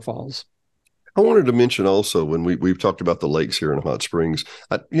some waterfalls. I wanted to mention also, when we've talked about the lakes here in Hot Springs,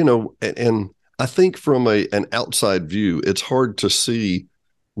 and I think from an outside view, it's hard to see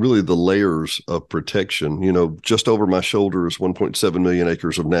really the layers of protection. Just over my shoulder is 1.7 million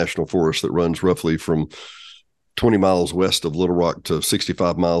acres of national forest that runs roughly from 20 miles west of Little Rock to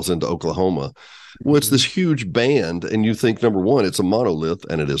 65 miles into Oklahoma. Well, it's this huge band, and you think, number one, it's a monolith,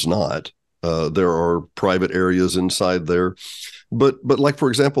 and it is not. There are private areas inside there. But like, for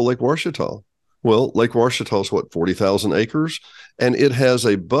example, Lake Ouachita. Well, Lake Ouachita is 40,000 acres, and it has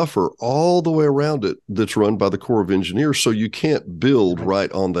a buffer all the way around it that's run by the Corps of Engineers, so you can't build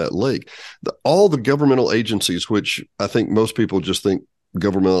right on that lake. All the governmental agencies, which I think most people just think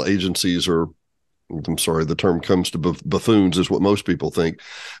governmental agencies are I'm sorry, the term comes to buffoons is what most people think,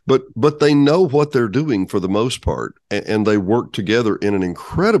 but they know what they're doing for the most part, and they work together in an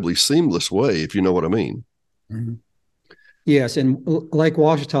incredibly seamless way, if you know what I mean. Mm-hmm. Yes, and Lake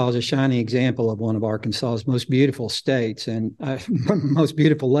Ouachita is a shining example of one of Arkansas's most beautiful states and most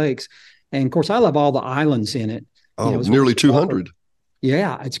beautiful lakes. And of course, I love all the islands in it. Oh, nearly 200.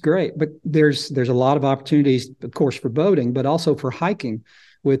 Yeah, it's great. But there's a lot of opportunities, of course, for boating, but also for hiking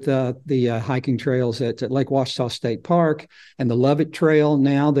with the hiking trails at Lake Ouachita State Park and the Lovett Trail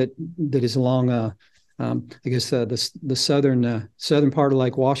now that is along I guess the southern part of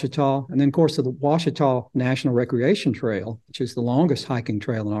Lake Ouachita, and then of course the Ouachita National Recreation Trail, which is the longest hiking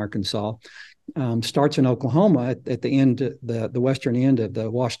trail in Arkansas, starts in Oklahoma at the end, the western end of the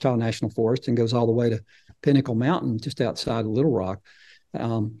Ouachita National Forest, and goes all the way to Pinnacle Mountain, just outside of Little Rock.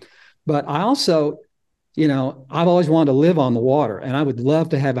 But I also, I've always wanted to live on the water, and I would love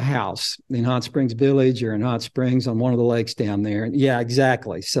to have a house in Hot Springs Village or in Hot Springs on one of the lakes down there. And yeah,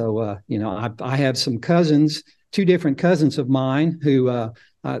 exactly. So, I have some cousins, two different cousins of mine who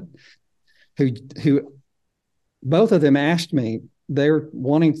both of them asked me, they're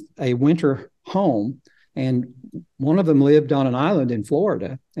wanting a winter home. And one of them lived on an island in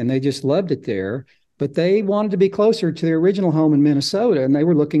Florida, and they just loved it there. But they wanted to be closer to their original home in Minnesota, and they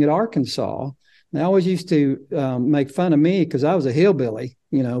were looking at Arkansas. They always used to make fun of me because I was a hillbilly,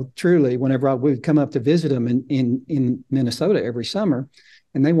 truly, whenever I would come up to visit them in Minnesota every summer.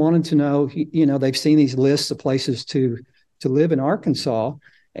 And they wanted to know, they've seen these lists of places to live in Arkansas.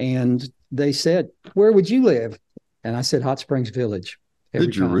 And they said, where would you live? And I said, Hot Springs Village.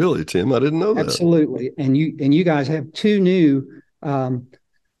 Did you really, Tim? I didn't know that. Absolutely. And you guys have two new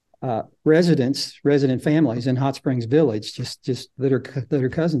resident families in Hot Springs Village, just that are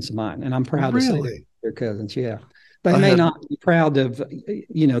cousins of mine, and I'm proud to say they're cousins. Yeah, they may not be proud of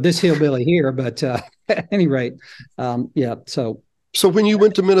this hillbilly here, but at any rate, yeah. So when you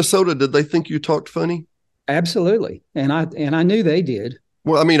went to Minnesota, did they think you talked funny? Absolutely, and I knew they did.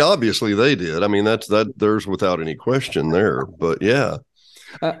 Well, I mean, obviously they did. I mean, there's without any question there. But yeah.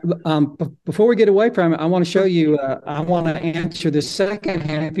 Before we get away from it, I want to show you. I want to answer the second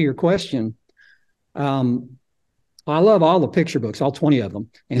half of your question. I love all the picture books, all 20 of them,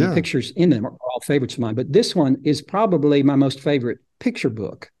 and the pictures in them are all favorites of mine. But this one is probably my most favorite picture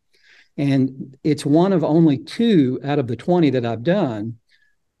book, and it's one of only 2 out of the 20 that I've done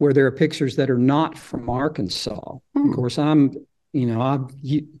where there are pictures that are not from Arkansas. Of course,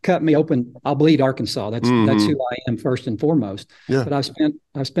 you cut me open, I'll bleed Arkansas. That's who I am first and foremost. Yeah. But I've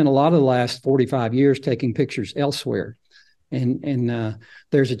spent a lot of the last 45 years taking pictures elsewhere. And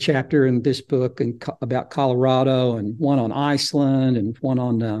there's a chapter in this book about Colorado, and one on Iceland, and one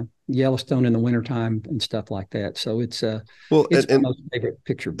on Yellowstone in the wintertime and stuff like that. So it's my most favorite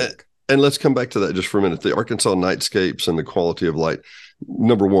picture book. And let's come back to that just for a minute. The Arkansas nightscapes and the quality of light.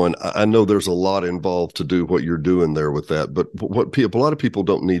 Number one, I know there's a lot involved to do what you're doing there with that, but what a lot of people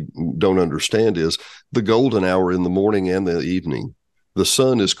don't understand is the golden hour in the morning and the evening. The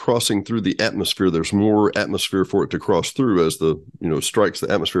sun is crossing through the atmosphere. There's more atmosphere for it to cross through as strikes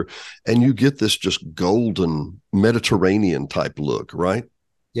the atmosphere, and you get this just golden Mediterranean type look, right?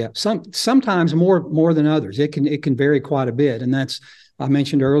 Yeah, sometimes more than others. It can vary quite a bit, and I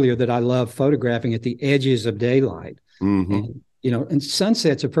mentioned earlier that I love photographing at the edges of daylight. Mm-hmm. And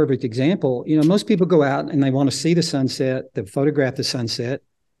sunset's a perfect example. Most people go out and they want to see the sunset, they photograph the sunset,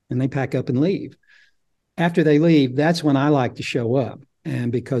 and they pack up and leave. After they leave, that's when I like to show up.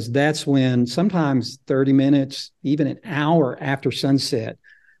 And because that's when sometimes 30 minutes, even an hour after sunset,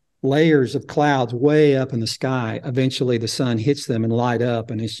 layers of clouds way up in the sky, eventually the sun hits them and light up.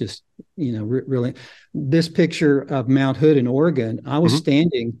 And it's just, really, this picture of Mount Hood in Oregon, I was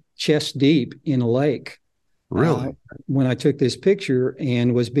standing chest deep in a lake. Really? When I took this picture,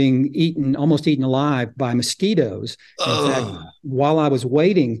 and was being almost eaten alive by mosquitoes. In fact, while I was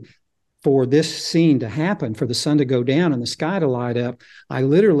waiting for this scene to happen, for the sun to go down and the sky to light up, I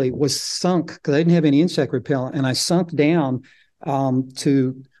literally was sunk because I didn't have any insect repellent, and I sunk down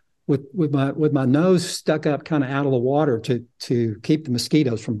with my nose stuck up kind of out of the water to keep the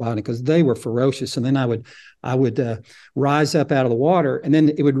mosquitoes from biting, because they were ferocious. And then I would rise up out of the water, and then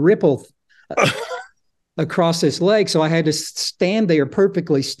it would ripple across this lake. So I had to stand there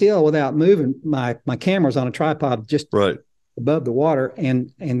perfectly still without moving. My camera's on a tripod just right above the water,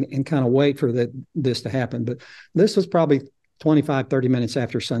 and kind of wait for this to happen. But this was probably 25, 30 minutes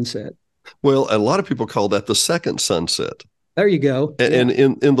after sunset. Well, a lot of people call that the second sunset. There you go. And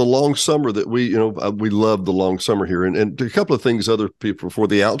in the long summer that we love the long summer here. And a couple of things other people for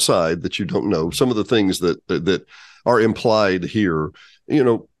the outside that you don't know, some of the things that are implied here.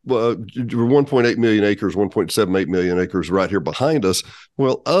 1.8 million acres, 1.78 million acres right here behind us.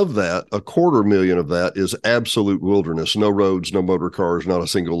 Well, of that, 250,000 of that is absolute wilderness, no roads, no motor cars, not a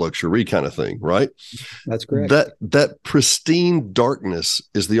single luxury kind of thing, right? That's correct. That pristine darkness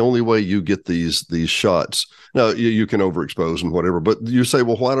is the only way you get these shots. Now, you can overexpose and whatever, but you say,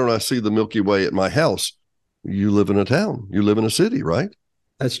 well, why don't I see the Milky Way at my house? You live in a town. You live in a city, right?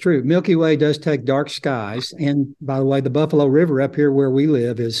 That's true. Milky Way does take dark skies. And by the way, the Buffalo River up here where we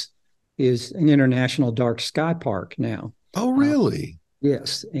live is an international dark sky park now. Oh, really?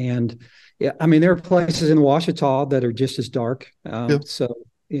 Yes. And yeah, I mean, there are places in Ouachita that are just as dark. Yeah. So,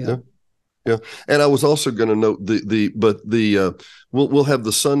 yeah. Yeah. Yeah, and I was also going to note we'll have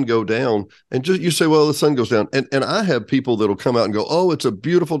the sun go down, and just you say, well, the sun goes down, and I have people that'll come out and go, oh, it's a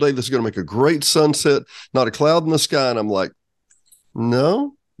beautiful day. This is going to make a great sunset, not a cloud in the sky, and I'm like,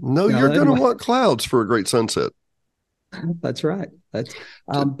 no, you're going to want clouds for a great sunset. That's right. That's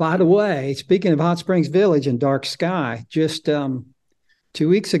by the way, speaking of Hot Springs Village and dark sky, just 2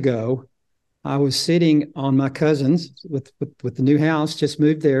 weeks ago, I was sitting on my cousins with the new house, just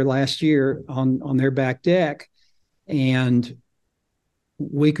moved there last year on their back deck, and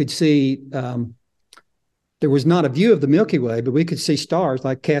we could see there was not a view of the Milky Way, but we could see stars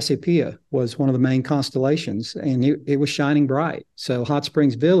like Cassiopeia was one of the main constellations, and it was shining bright. So Hot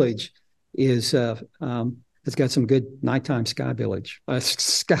Springs Village is it's got some good nighttime sky viewing. I'm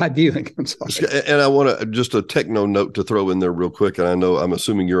sorry. And I want to just a techno note to throw in there real quick. And I'm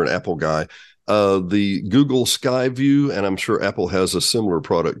assuming you're an Apple guy. The Google Sky View, and I'm sure Apple has a similar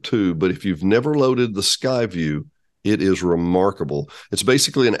product too, but if you've never loaded the Sky View, it is remarkable. It's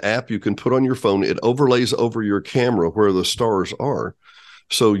basically an app you can put on your phone. It overlays over your camera where the stars are.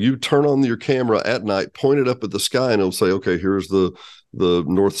 So you turn on your camera at night, point it up at the sky, and it'll say, okay, here's the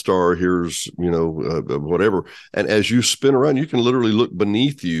North Star, here's, whatever. And as you spin around, you can literally look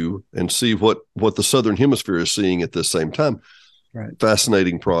beneath you and see what the Southern Hemisphere is seeing at the same time. Right.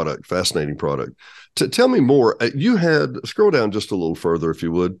 Fascinating product. Tell me more. You had, scroll down just a little further, if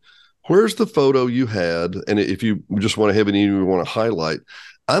you would. Where's the photo you had? And if you just want to have any you want to highlight,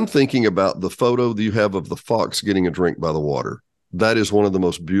 I'm thinking about the photo that you have of the fox getting a drink by the water. That is one of the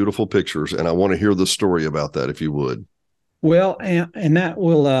most beautiful pictures, and I want to hear the story about that, if you would. Well, and that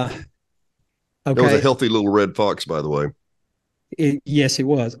will, okay. That was a healthy little red fox, by the way. Yes, it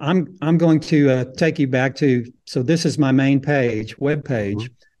was. I'm going to take you back to, so this is my main page, web page,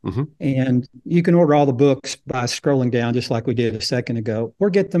 and you can order all the books by scrolling down just like we did a second ago, or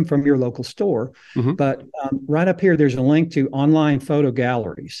get them from your local store. But right up here, there's a link to online photo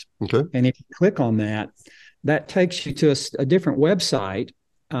galleries. Okay. And if you click on that, that takes you to a different website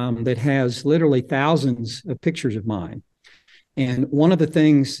that has literally thousands of pictures of mine. And one of the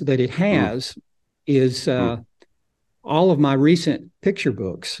things that it has is all of my recent picture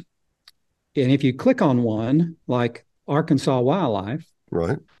books. And if you click on one, like Arkansas Wildlife,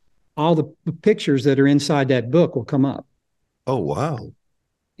 right, all the pictures that are inside that book will come up. Oh, wow.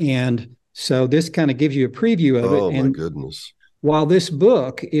 And so this kind of gives you a preview of it. Oh, and my goodness. While this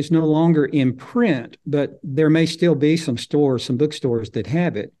book is no longer in print, but there may still be some bookstores that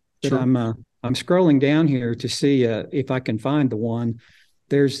have it. But sure. I'm scrolling down here to see if I can find the one.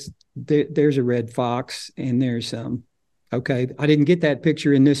 There's a red fox, and there's okay, I didn't get that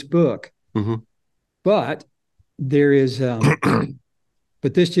picture in this book, but there is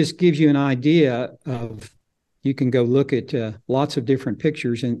but this just gives you an idea of, you can go look at lots of different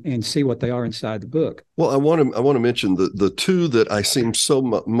pictures and see what they are inside the book. Well, I want to mention the two that I seem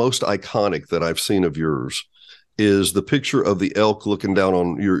most iconic that I've seen of yours is the picture of the elk looking down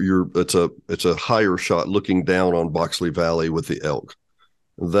on your it's a higher shot looking down on Boxley Valley with the elk.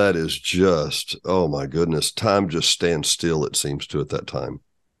 That is just, oh my goodness, time just stands still, it seems to, at that time.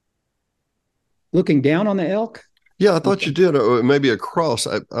 Looking down on the elk? Yeah, I thought you did, or maybe across.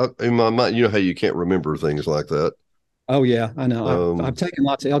 In my mind, you know how you can't remember things like that. Oh yeah, I know. I've taken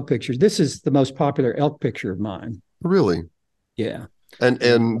lots of elk pictures. This is the most popular elk picture of mine. Really? Yeah.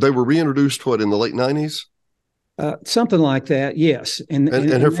 And they were reintroduced in the late 90s? Something like that, yes. And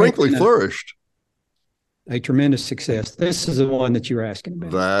have frankly flourished. A tremendous success. This is the one that you're asking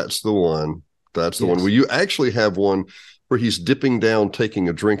about. That's the one. That's the one. Well, you actually have one where he's dipping down, taking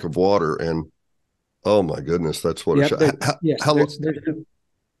a drink of water, and oh my goodness, that's what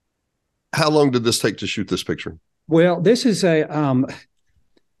how long did this take to shoot this picture? Well, this is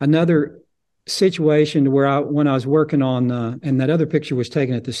another situation where when I was working on, and that other picture was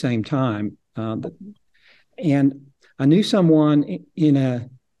taken at the same time, and I knew someone in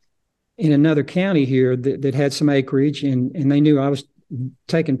another county here that had some acreage, and they knew I was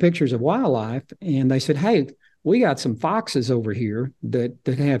taking pictures of wildlife, and they said, "Hey, we got some foxes over here that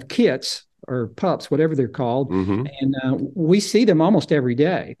have kits or pups, whatever they're called. Mm-hmm. And we see them almost every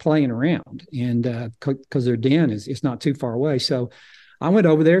day playing around, and because their den is not too far away. So I went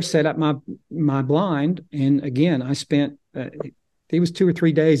over there, set up my blind, and again, I spent it was 2 or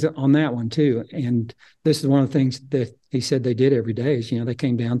 3 days on that one too. And this is one of the things that he said they did every day is, they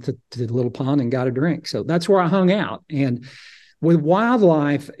came down to the little pond and got a drink. So that's where I hung out. And with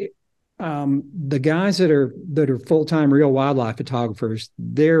wildlife, the guys that are full-time real wildlife photographers,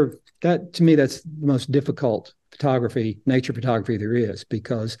 to me, that's the most difficult nature photography there is,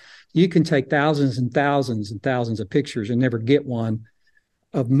 because you can take thousands and thousands and thousands of pictures and never get one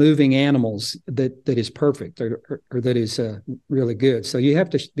of moving animals that is perfect or that is really good. So you have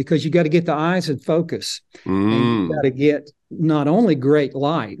to, because you got to get the eyes in focus, and you got to get not only great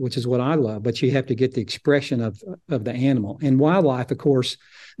light, which is what I love, but you have to get the expression of the animal. And wildlife, of course,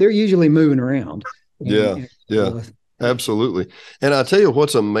 they're usually moving around. Absolutely. And I tell you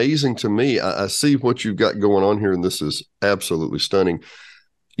what's amazing to me, I see what you've got going on here, and this is absolutely stunning.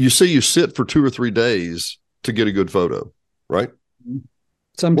 You see, you sit for 2 or 3 days to get a good photo, right?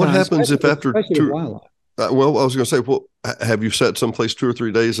 Sometimes, what happens if after two? Wildlife. Well, I was going to say, well, have you sat someplace 2 or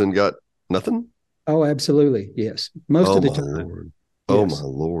 3 days and got nothing? Oh, absolutely, yes. Most of the time. Lord. Oh, yes. My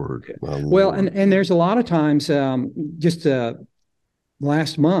Lord. Well, and there's a lot of times, just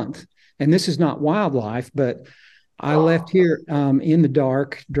last month, and this is not wildlife, but I left here in the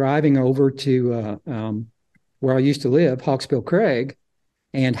dark, driving over to where I used to live, Hawksbill Craig,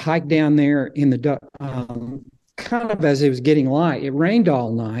 and hiked down there in the dark. Kind of as it was getting light. It rained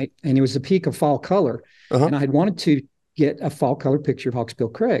all night, and it was the peak of fall color. And I had wanted to get a fall color picture of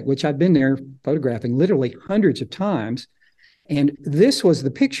Hawksbill Craig, which I'd been there photographing literally hundreds of times. And this was the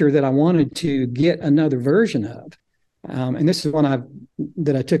picture that I wanted to get another version of. And this is one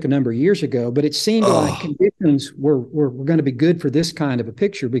that I took a number of years ago, but it seemed like conditions were going to be good for this kind of a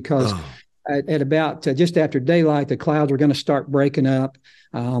picture, because at about just after daylight, the clouds were going to start breaking up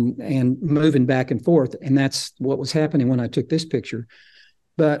and moving back and forth. And that's what was happening when I took this picture.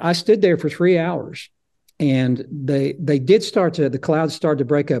 But I stood there for 3 hours, and the clouds started to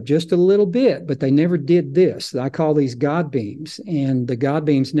break up just a little bit, but they never did this. I call these God beams, and the God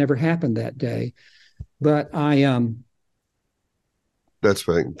beams never happened that day. But that's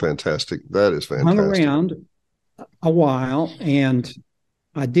fantastic. That is fantastic. Hung around a while, and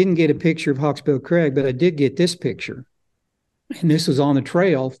I didn't get a picture of Hawksbill Craig, but I did get this picture. And this was on the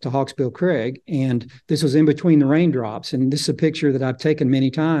trail to Hawksbill Craig, and this was in between the raindrops. And this is a picture that I've taken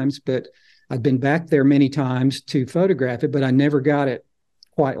many times, but I've been back there many times to photograph it, but I never got it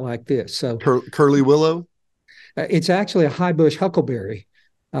quite like this. So curly willow? It's actually a high bush huckleberry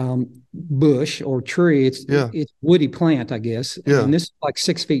bush or tree. It's woody plant, I guess. Yeah. And this is like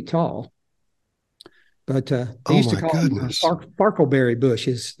 6 feet tall. But they used to call it farkleberry bush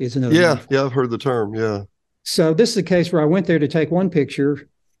is another name. Yeah, I've heard the term, yeah. So this is the case where I went there to take one picture,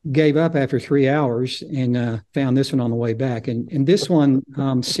 gave up after 3 hours, and found this one on the way back. And this one,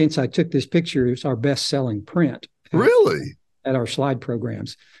 since I took this picture, is our best-selling print. Really? At our slide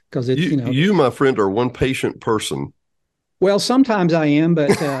programs. Because you, my friend, are one patient person. Well, sometimes I am,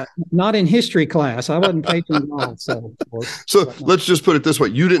 but not in history class. I wasn't patient at all. So let's just put it this way.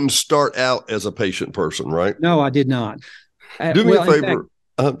 You didn't start out as a patient person, right? No, I did not. Do me a favor.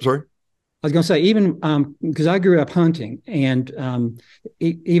 Sorry. I was going to say, even because I grew up hunting, and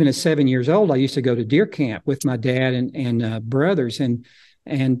even at 7 years old, I used to go to deer camp with my dad and brothers. And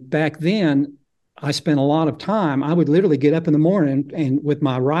back then, I spent a lot of time. I would literally get up in the morning and with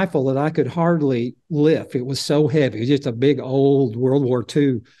my rifle that I could hardly lift. It was so heavy. It was just a big old World War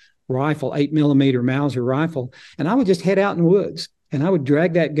II rifle, 8mm Mauser rifle. And I would just head out in the woods, and I would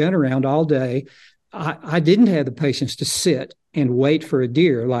drag that gun around all day. I didn't have the patience to sit and wait for a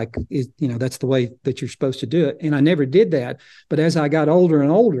deer, that's the way that you're supposed to do it. And I never did that. But as I got older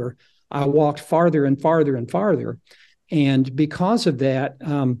and older, I walked farther and farther and farther. And because of that,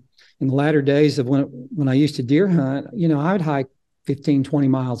 in the latter days of when I used to deer hunt, I would hike 15, 20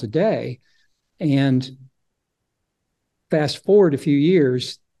 miles a day. And fast forward a few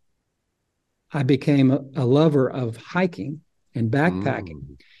years, I became a lover of hiking and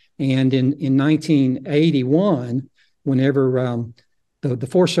backpacking. And in 1981, whenever the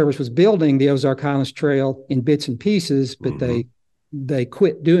Forest Service was building the Ozark Highlands Trail in bits and pieces, but they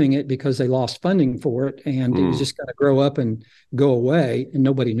quit doing it because they lost funding for it, and it was just going to grow up and go away, and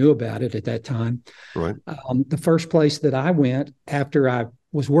nobody knew about it at that time. Right. The first place that I went after I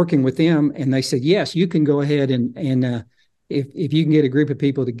was working with them, and they said, yes, you can go ahead and if you can get a group of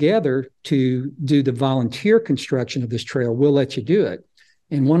people together to do the volunteer construction of this trail, we'll let you do it.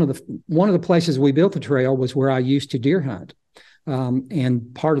 And one of the places we built the trail was where I used to deer hunt.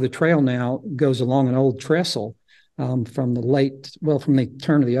 And part of the trail now goes along an old trestle from the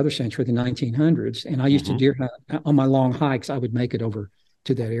turn of the other century, the 1900s. And I used to deer hunt on my long hikes. I would make it over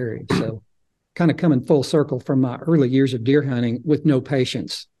to that area. So kind of coming full circle from my early years of deer hunting with no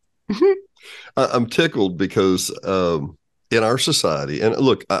patience. I'm tickled because in our society, and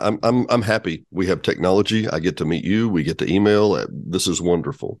look, I'm happy we have technology. I get to meet you. We get to email. This is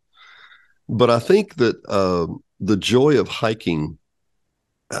wonderful. But I think that the joy of hiking,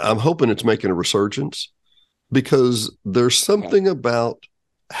 I'm hoping it's making a resurgence, because there's something about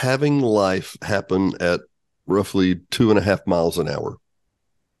having life happen at roughly 2.5 miles an hour.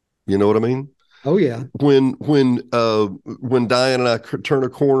 You know what I mean? Oh yeah. When Diane and I turn a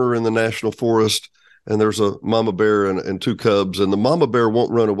corner in the national forest and there's a mama bear and two cubs, and the mama bear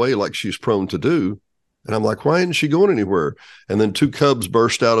won't run away like she's prone to do. And I'm like, why isn't she going anywhere? And then two cubs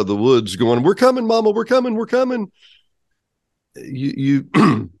burst out of the woods going, "We're coming, mama, we're coming, we're coming." You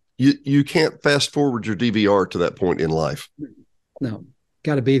can't fast forward your DVR to that point in life. No,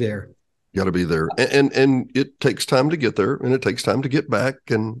 got to be there. Got to be there. And it takes time to get there, and it takes time to get back.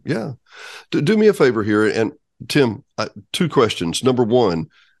 And yeah, do me a favor here. And Tim, 2 questions. Number 1,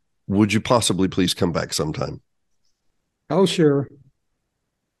 would you possibly please come back sometime? Oh, sure.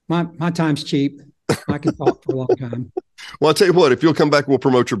 My time's cheap. I can talk for a long time. Well, I'll tell you what, if you'll come back, we'll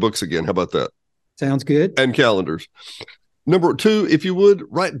promote your books again. How about that? Sounds good. And calendars. Number 2, if you would,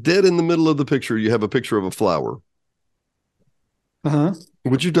 right dead in the middle of the picture, you have a picture of a flower. Uh-huh.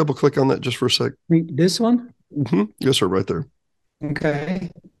 Would you double click on that just for a sec? This one? Mm-hmm. Yes, sir, right there. Okay.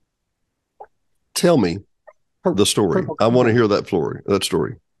 Tell me the story. I want to hear that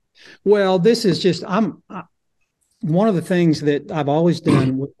story. Well, this is just, one of the things that I've always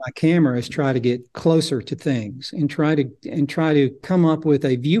done with my camera is try to get closer to things and try to come up with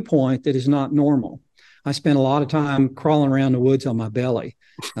a viewpoint that is not normal. I spent a lot of time crawling around the woods on my belly,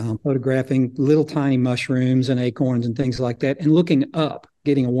 photographing little tiny mushrooms and acorns and things like that, and looking up,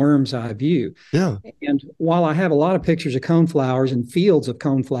 getting a worm's eye view. Yeah. And while I have a lot of pictures of coneflowers and fields of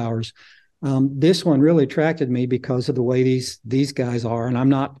coneflowers, this one really attracted me because of the way these guys are. And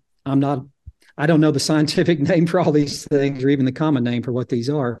I don't know the scientific name for all these things or even the common name for what these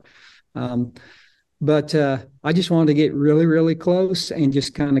are. But I just wanted to get really, really close and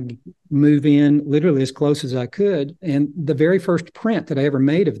just kind of move in literally as close as I could. And the very first print that I ever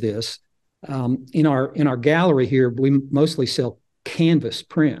made of this, in our gallery here, we mostly sell canvas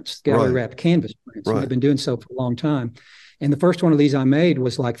prints, gallery wrapped canvas prints. Right. And I've been doing so for a long time. And the first one of these I made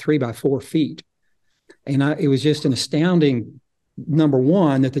was like 3 by 4 feet. And it was just an astounding, number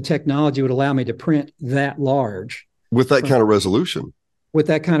one, that the technology would allow me to print that large. With that kind of resolution. With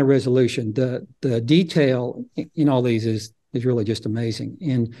that kind of resolution. The detail in all these is really just amazing.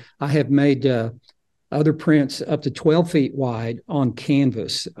 And I have made other prints up to 12 feet wide on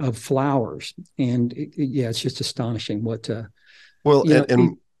canvas of flowers. And it's just astonishing what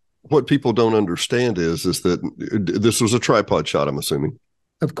what people don't understand is that this was a tripod shot, I'm assuming.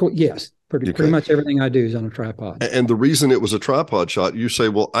 Of course, yes. Pretty much everything I do is on a tripod. And the reason it was a tripod shot, you say,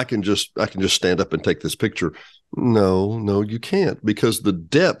 well, I can just stand up and take this picture. No, you can't, because the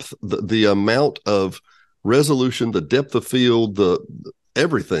depth, the amount of resolution, the depth of field, the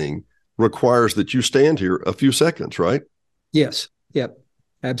everything requires that you stand here a few seconds, right? Yes. Yep.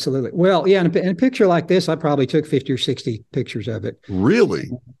 Absolutely. Well, yeah. In a picture like this, I probably took 50 or 60 pictures of it. Really?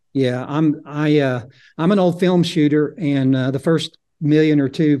 Yeah. I'm an old film shooter, and the first 1 or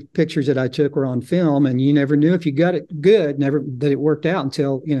 2 million pictures that I took were on film, and you never knew if you got it good, that it worked out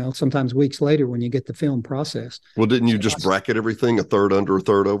until, sometimes weeks later when you get the film processed. Well, didn't you just bracket everything a third under, a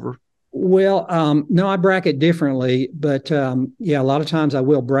third over? Well, no, I bracket differently, but a lot of times I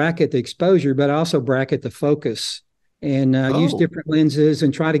will bracket the exposure, but I also bracket the focus and use different lenses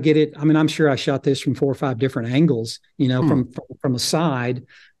and try to get it. I mean, I'm sure I shot this from 4 or 5 different angles, from a side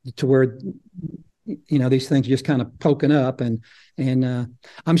to where, these things just kind of poking up, and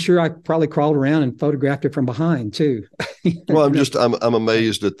I'm sure I probably crawled around and photographed it from behind too. Well, I'm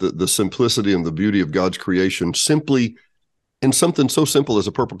amazed at the simplicity and the beauty of God's creation, simply in something so simple as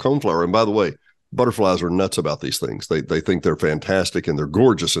a purple coneflower. And by the way, butterflies are nuts about these things. They think they're fantastic and they're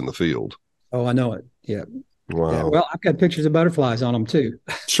gorgeous in the field. Oh, I know it. Yeah. Wow. Yeah, well, I've got pictures of butterflies on them too.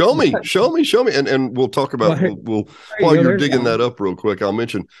 Show me. And we'll talk about, while you're digging that up real quick, I'll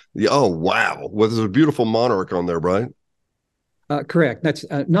mention oh, wow. Well, there's a beautiful monarch on there, right? Correct. That's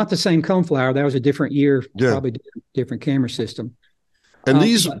not the same coneflower. That was a different year, probably different camera system. And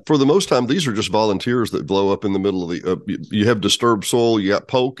these, for the most time, these are just volunteers that blow up in the middle of you have disturbed soil, you got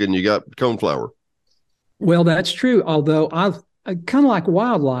poke, and you got coneflower. Well, that's true. Although kind of like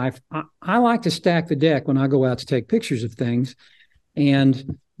wildlife, I like to stack the deck when I go out to take pictures of things.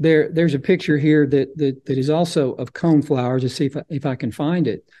 And there's a picture here that is also of coneflowers. To see if I can find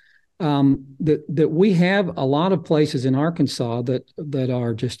it. That we have a lot of places in Arkansas that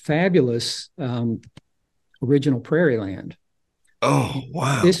are just fabulous original prairie land. Oh,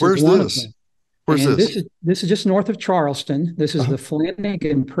 wow. This Where's is one this? of them. Where's And this? this is just north of Charleston. This is the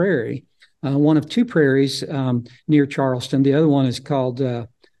Flanagan Prairie, one of two prairies near Charleston. The other one is called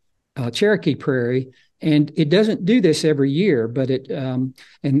Cherokee Prairie, and it doesn't do this every year. But and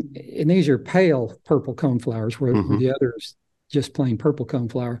these are pale purple coneflowers, where the other is just plain purple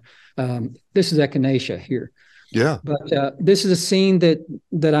coneflower. This is echinacea here. Yeah. But this is a scene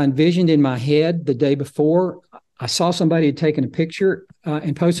that I envisioned in my head the day before. I saw somebody had taken a picture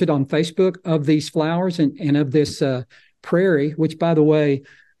and posted on Facebook of these flowers and of this prairie, which, by the way,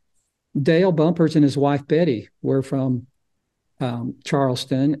 Dale Bumpers and his wife Betty were from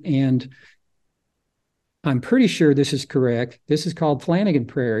Charleston, and I'm pretty sure this is correct. This is called Flanagan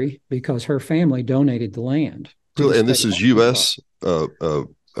Prairie because her family donated the land. And this is U.S.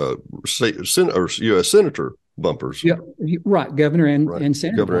 State or U.S. Senator Bumpers. Yeah, right. Governor and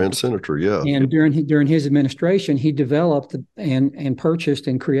Senator. Governor and Senator, yeah. And during his administration, he developed and purchased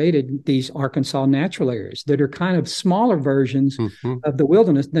and created these Arkansas natural areas that are kind of smaller versions of the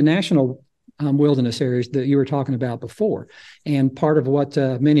wilderness, the national wilderness areas that you were talking about before. And part of what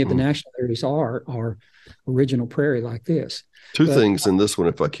many of the national areas are original prairie like this. Two things in this one,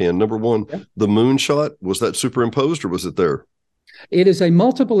 if I can. Number one, the moonshot, was that superimposed or was it there? It is a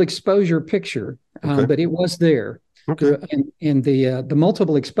multiple exposure picture, but it was there. Okay. And the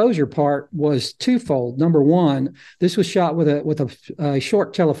multiple exposure part was twofold. Number one, this was shot with a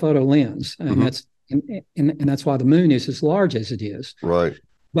short telephoto lens, and that's why the moon is as large as it is. Right.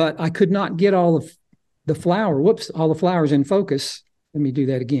 But I could not get all of the all the flowers in focus. Let me do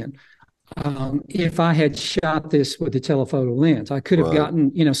that again. If I had shot this with a telephoto lens, I could have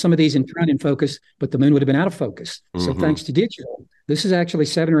gotten, some of these in front in focus, but the moon would have been out of focus. So thanks to digital, this is actually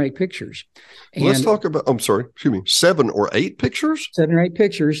 7 or 8 pictures. And let's talk about, 7 or 8 pictures? 7 or 8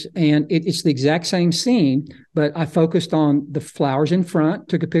 pictures. And it's the exact same scene, but I focused on the flowers in front,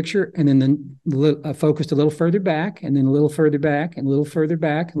 took a picture, and then I focused a little further back, and then a little further back, and a little further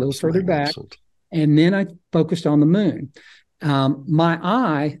back, a little further back. And then I focused on the moon. My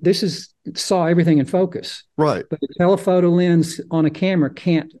eye, saw everything in focus. Right. But the telephoto lens on a camera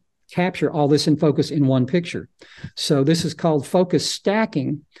can't capture all this in focus in one picture. So this is called focus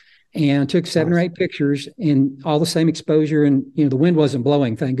stacking, and took 7 or 8 pictures in all the same exposure. And, the wind wasn't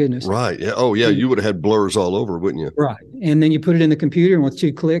blowing, thank goodness. Right. Yeah. Oh, yeah. You would have had blurs all over, wouldn't you? Right. And then you put it in the computer, and with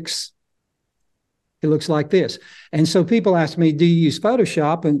 2 clicks, it looks like this. And so people ask me, do you use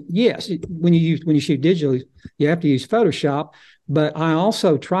Photoshop? And yes, when you shoot digitally, you have to use Photoshop. But I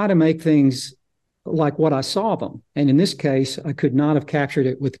also try to make things like what I saw them. And in this case, I could not have captured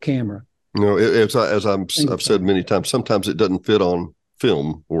it with the camera. As I've said many times, sometimes it doesn't fit on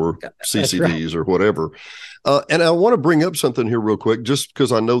film or CCDs or whatever. And I want to bring up something here real quick, just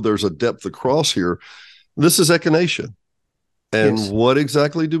because I know there's a depth across here. This is echinacea. And what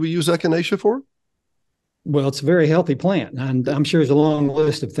exactly do we use echinacea for? Well, it's a very healthy plant, and I'm sure there's a long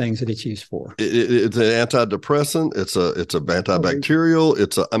list of things that it's used for. It's an antidepressant. It's a antibacterial.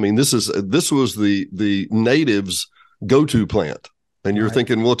 This was the natives' go-to plant. And you're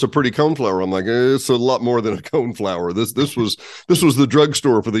thinking, well, it's a pretty coneflower. I'm like, it's a lot more than a coneflower. This was the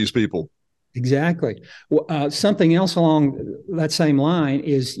drugstore for these people. Exactly. Something else along that same line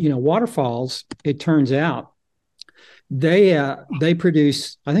is, waterfalls. It turns out they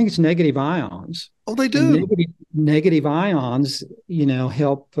produce, I think it's negative ions. Oh, they do. Negative ions,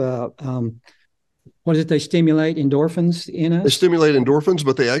 help. What is it? They stimulate endorphins in us. They stimulate endorphins,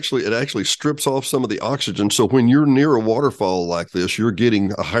 but it actually strips off some of the oxygen. So when you're near a waterfall like this, you're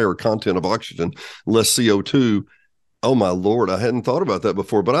getting a higher content of oxygen, less CO2. Oh my Lord, I hadn't thought about that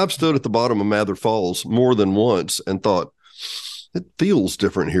before. But I've stood at the bottom of Mather Falls more than once and thought, it feels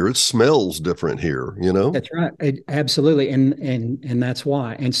different here. It smells different here, That's right. Absolutely. And that's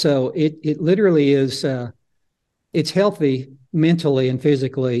why. And so it literally is, it's healthy mentally and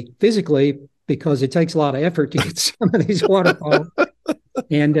physically, because it takes a lot of effort to get some of these waterfalls,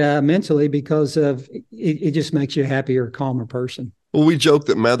 and mentally because of it just makes you a happier, calmer person. Well, we joke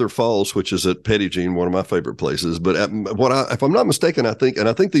that Mather Falls, which is at Petit Jean, one of my favorite places, but if I'm not mistaken, I think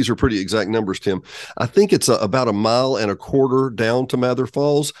these are pretty exact numbers, Tim. I think it's about 1.25 miles down to Mather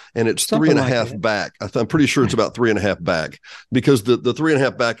Falls, and it's something 3.5 back. I'm pretty sure it's about 3.5 back, because the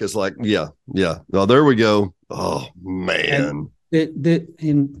 3.5 back is like, yeah. Oh, there we go. Oh man.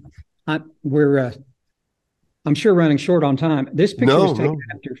 We're I'm sure running short on time. This picture No, was taken no.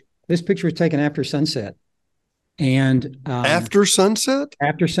 after this picture was taken after sunset. And After sunset?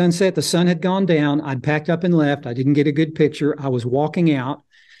 after sunset, the sun had gone down. I'd packed up and left. I didn't get a good picture. I was walking out,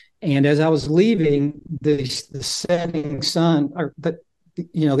 and as I was leaving, the setting sun, or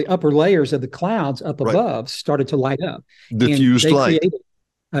the upper layers of the clouds up Right. above started to light up, and Diffused they light. created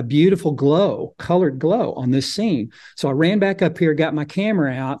a beautiful glow, colored glow on this scene. So I ran back up here, got my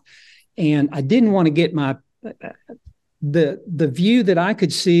camera out, and I didn't want to get the view that I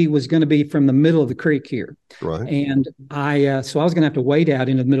could see was going to be from the middle of the creek here. Right. And so I was going to have to wade out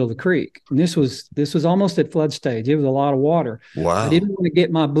into the middle of the creek. And this was almost at flood stage. It was a lot of water. Wow. I didn't want to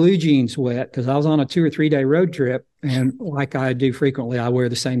get my blue jeans wet because I was on a 2 or 3 day road trip. And like I do frequently, I wear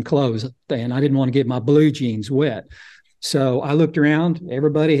the same clothes, and I didn't want to get my blue jeans wet. So I looked around,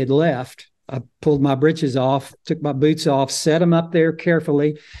 everybody had left. I pulled my britches off, took my boots off, set them up there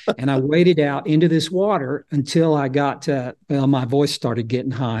carefully, and I waded out into this water until I got to, my voice started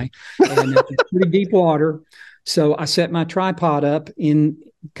getting high, and it was pretty deep water. So I set my tripod up in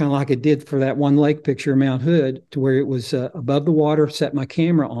kind of like it did for that one lake picture of Mount Hood, to where it was above the water, set my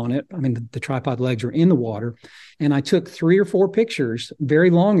camera on it. I mean, the tripod legs were in the water, and I took 3 or 4 pictures, very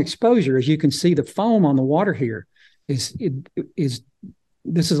long exposure. As you can see, the foam on the water here this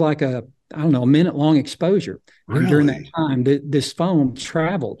is like a minute long exposure. Really? And during that time, this foam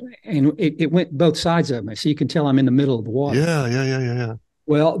traveled, and it went both sides of me. So you can tell I'm in the middle of the water. Yeah.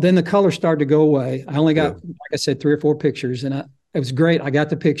 Well, then the color started to go away. I only got, like I said, 3 or 4 pictures, and it was great. I got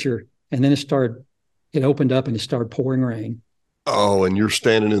the picture, and then it opened up and it started pouring rain. Oh, and you're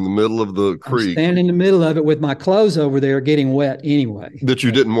standing in the middle of the creek. I'm standing in the middle of it with my clothes over there getting wet anyway. That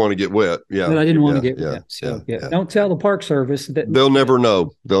you didn't want to get wet. Yeah. But I didn't want to get wet. So don't tell the Park Service that. They'll never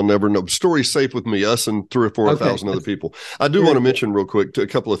know. They'll never know. Story's safe with me, us and 3 or 4 thousand other people. I do want to mention real quick a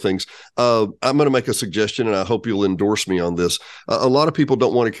couple of things. I'm going to make a suggestion, and I hope you'll endorse me on this. A lot of people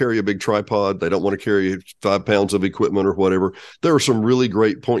don't want to carry a big tripod. They don't want to carry 5 pounds of equipment or whatever. There are some really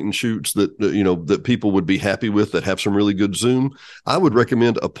great point and shoots that people would be happy with that have some really good zoom. I would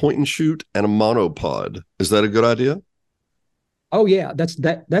recommend a point and shoot and a monopod. Is that a good idea? Oh yeah,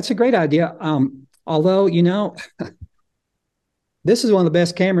 that's a great idea. Although, this is one of the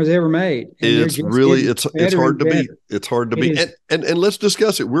best cameras ever made. It's hard to beat. It's hard to beat. And let's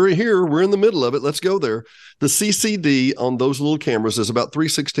discuss it. We're in the middle of it. Let's go there. The CCD on those little cameras is about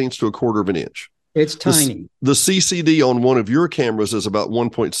 3/16 to 1/4 of an inch. It's tiny. The CCD on one of your cameras is about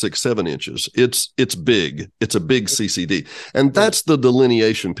 1.67 inches. It's big. It's a big CCD. And that's the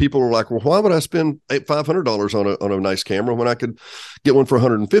delineation. People are like, well, why would I spend $500 on a nice camera when I could get one for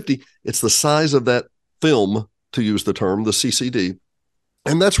 $150? It's the size of that film, to use the term, the CCD.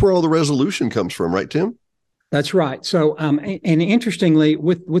 And that's where all the resolution comes from, right, Tim? That's right. So, and interestingly,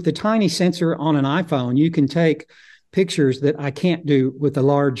 with the tiny sensor on an iPhone, you can take pictures that I can't do with a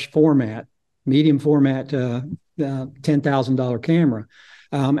large format, medium format, $10,000 camera.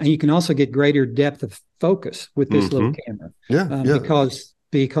 And you can also get greater depth of focus with this little camera.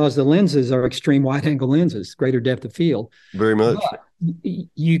 Because the lenses are extreme wide angle lenses, greater depth of field. Very much. But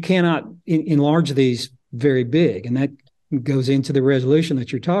you cannot enlarge these very big, and that goes into the resolution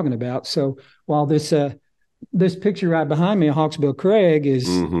that you're talking about. So while this picture right behind me, Hawksbill Craig,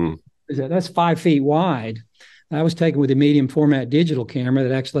 that's 5 feet wide. I was taken with a medium format digital camera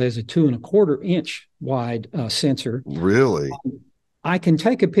that actually has a 2 1/4 inch wide sensor. Really? I can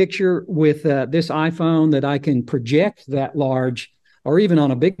take a picture with this iPhone that I can project that large, or even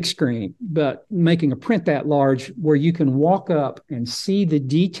on a big screen, but making a print that large where you can walk up and see the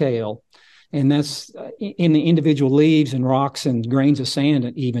detail. And that's in the individual leaves and rocks and grains of sand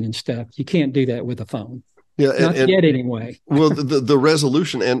and stuff. You can't do that with a phone. Yeah, not yet anyway. Well, the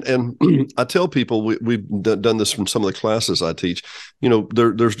resolution, and I tell people we've done this from some of the classes I teach.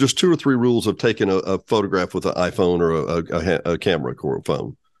 There's just 2 or 3 rules of taking a photograph with an iPhone or a camera or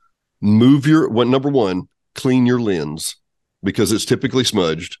phone. Number 1, clean your lens because it's typically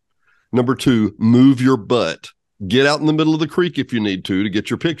smudged. Number 2, move your butt. Get out in the middle of the creek if you need to get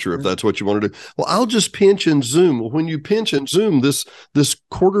your picture, if that's what you want to do. Well, I'll just pinch and zoom. Well, when you pinch and zoom, this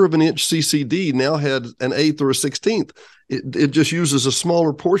 1/4 of an inch CCD now had an 1/8 or a 1/16. It just uses a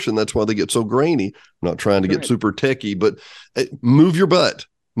smaller portion. That's why they get so grainy. I'm not trying to get super techie, but move your butt.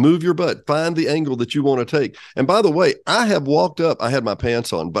 Move your butt. Find the angle that you want to take. And by the way, I have walked up. I had my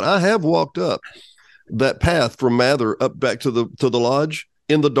pants on, but I have walked up that path from Mather up back to the lodge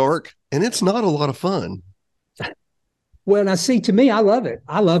in the dark, and it's not a lot of fun. Well, now see, to me, I love it.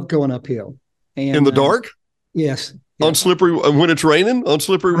 I love going uphill. And, in the dark? Yes. On slippery, when it's raining, on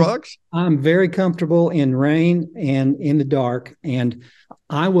slippery rocks? I'm very comfortable in rain and in the dark. And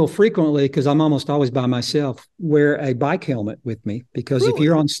I will frequently, because I'm almost always by myself, wear a bike helmet with me, because if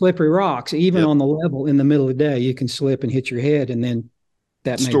you're on slippery rocks, even on the level in the middle of the day, you can slip and hit your head, and then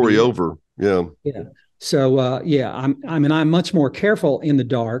that may story be over. Yeah. So I'm much more careful in the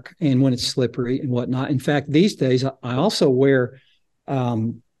dark and when it's slippery and whatnot. In fact, these days I also wear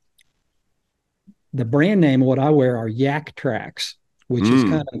the brand name of what I wear are Yak Tracks, which is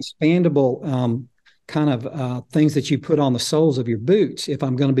kind of expandable things that you put on the soles of your boots if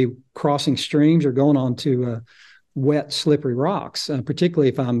I'm going to be crossing streams or going onto wet, slippery rocks, particularly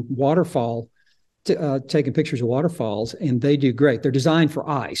if I'm taking pictures of waterfalls, and they do great. They're designed for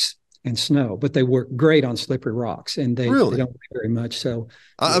ice and snow, but they work great on slippery rocks, and they don't weigh very much. So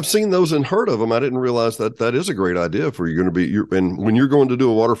I've seen those and heard of them. I didn't realize that is a great idea for you're going to be. And when you're going to do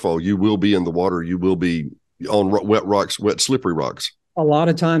a waterfall, you will be in the water. You will be on wet rocks, wet, slippery rocks. A lot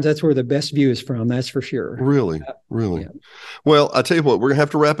of times that's where the best view is from. That's for sure. Really? Yeah. Well, I tell you what, we're going to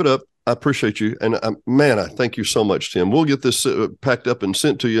have to wrap it up. I appreciate you. And I thank you so much, Tim. We'll get this packed up and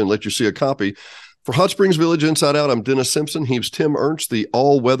sent to you and let you see a copy. For Hot Springs Village Inside Out, I'm Dennis Simpson. He's Tim Ernst, the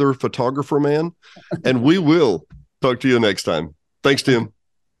all-weather photographer man. And we will talk to you next time. Thanks, Tim.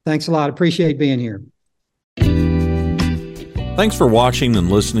 Thanks a lot. Appreciate being here. Thanks for watching and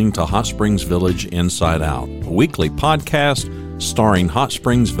listening to Hot Springs Village Inside Out, a weekly podcast starring Hot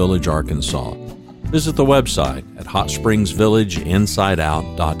Springs Village, Arkansas. Visit the website at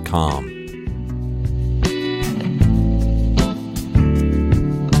hotspringsvillageinsideout.com.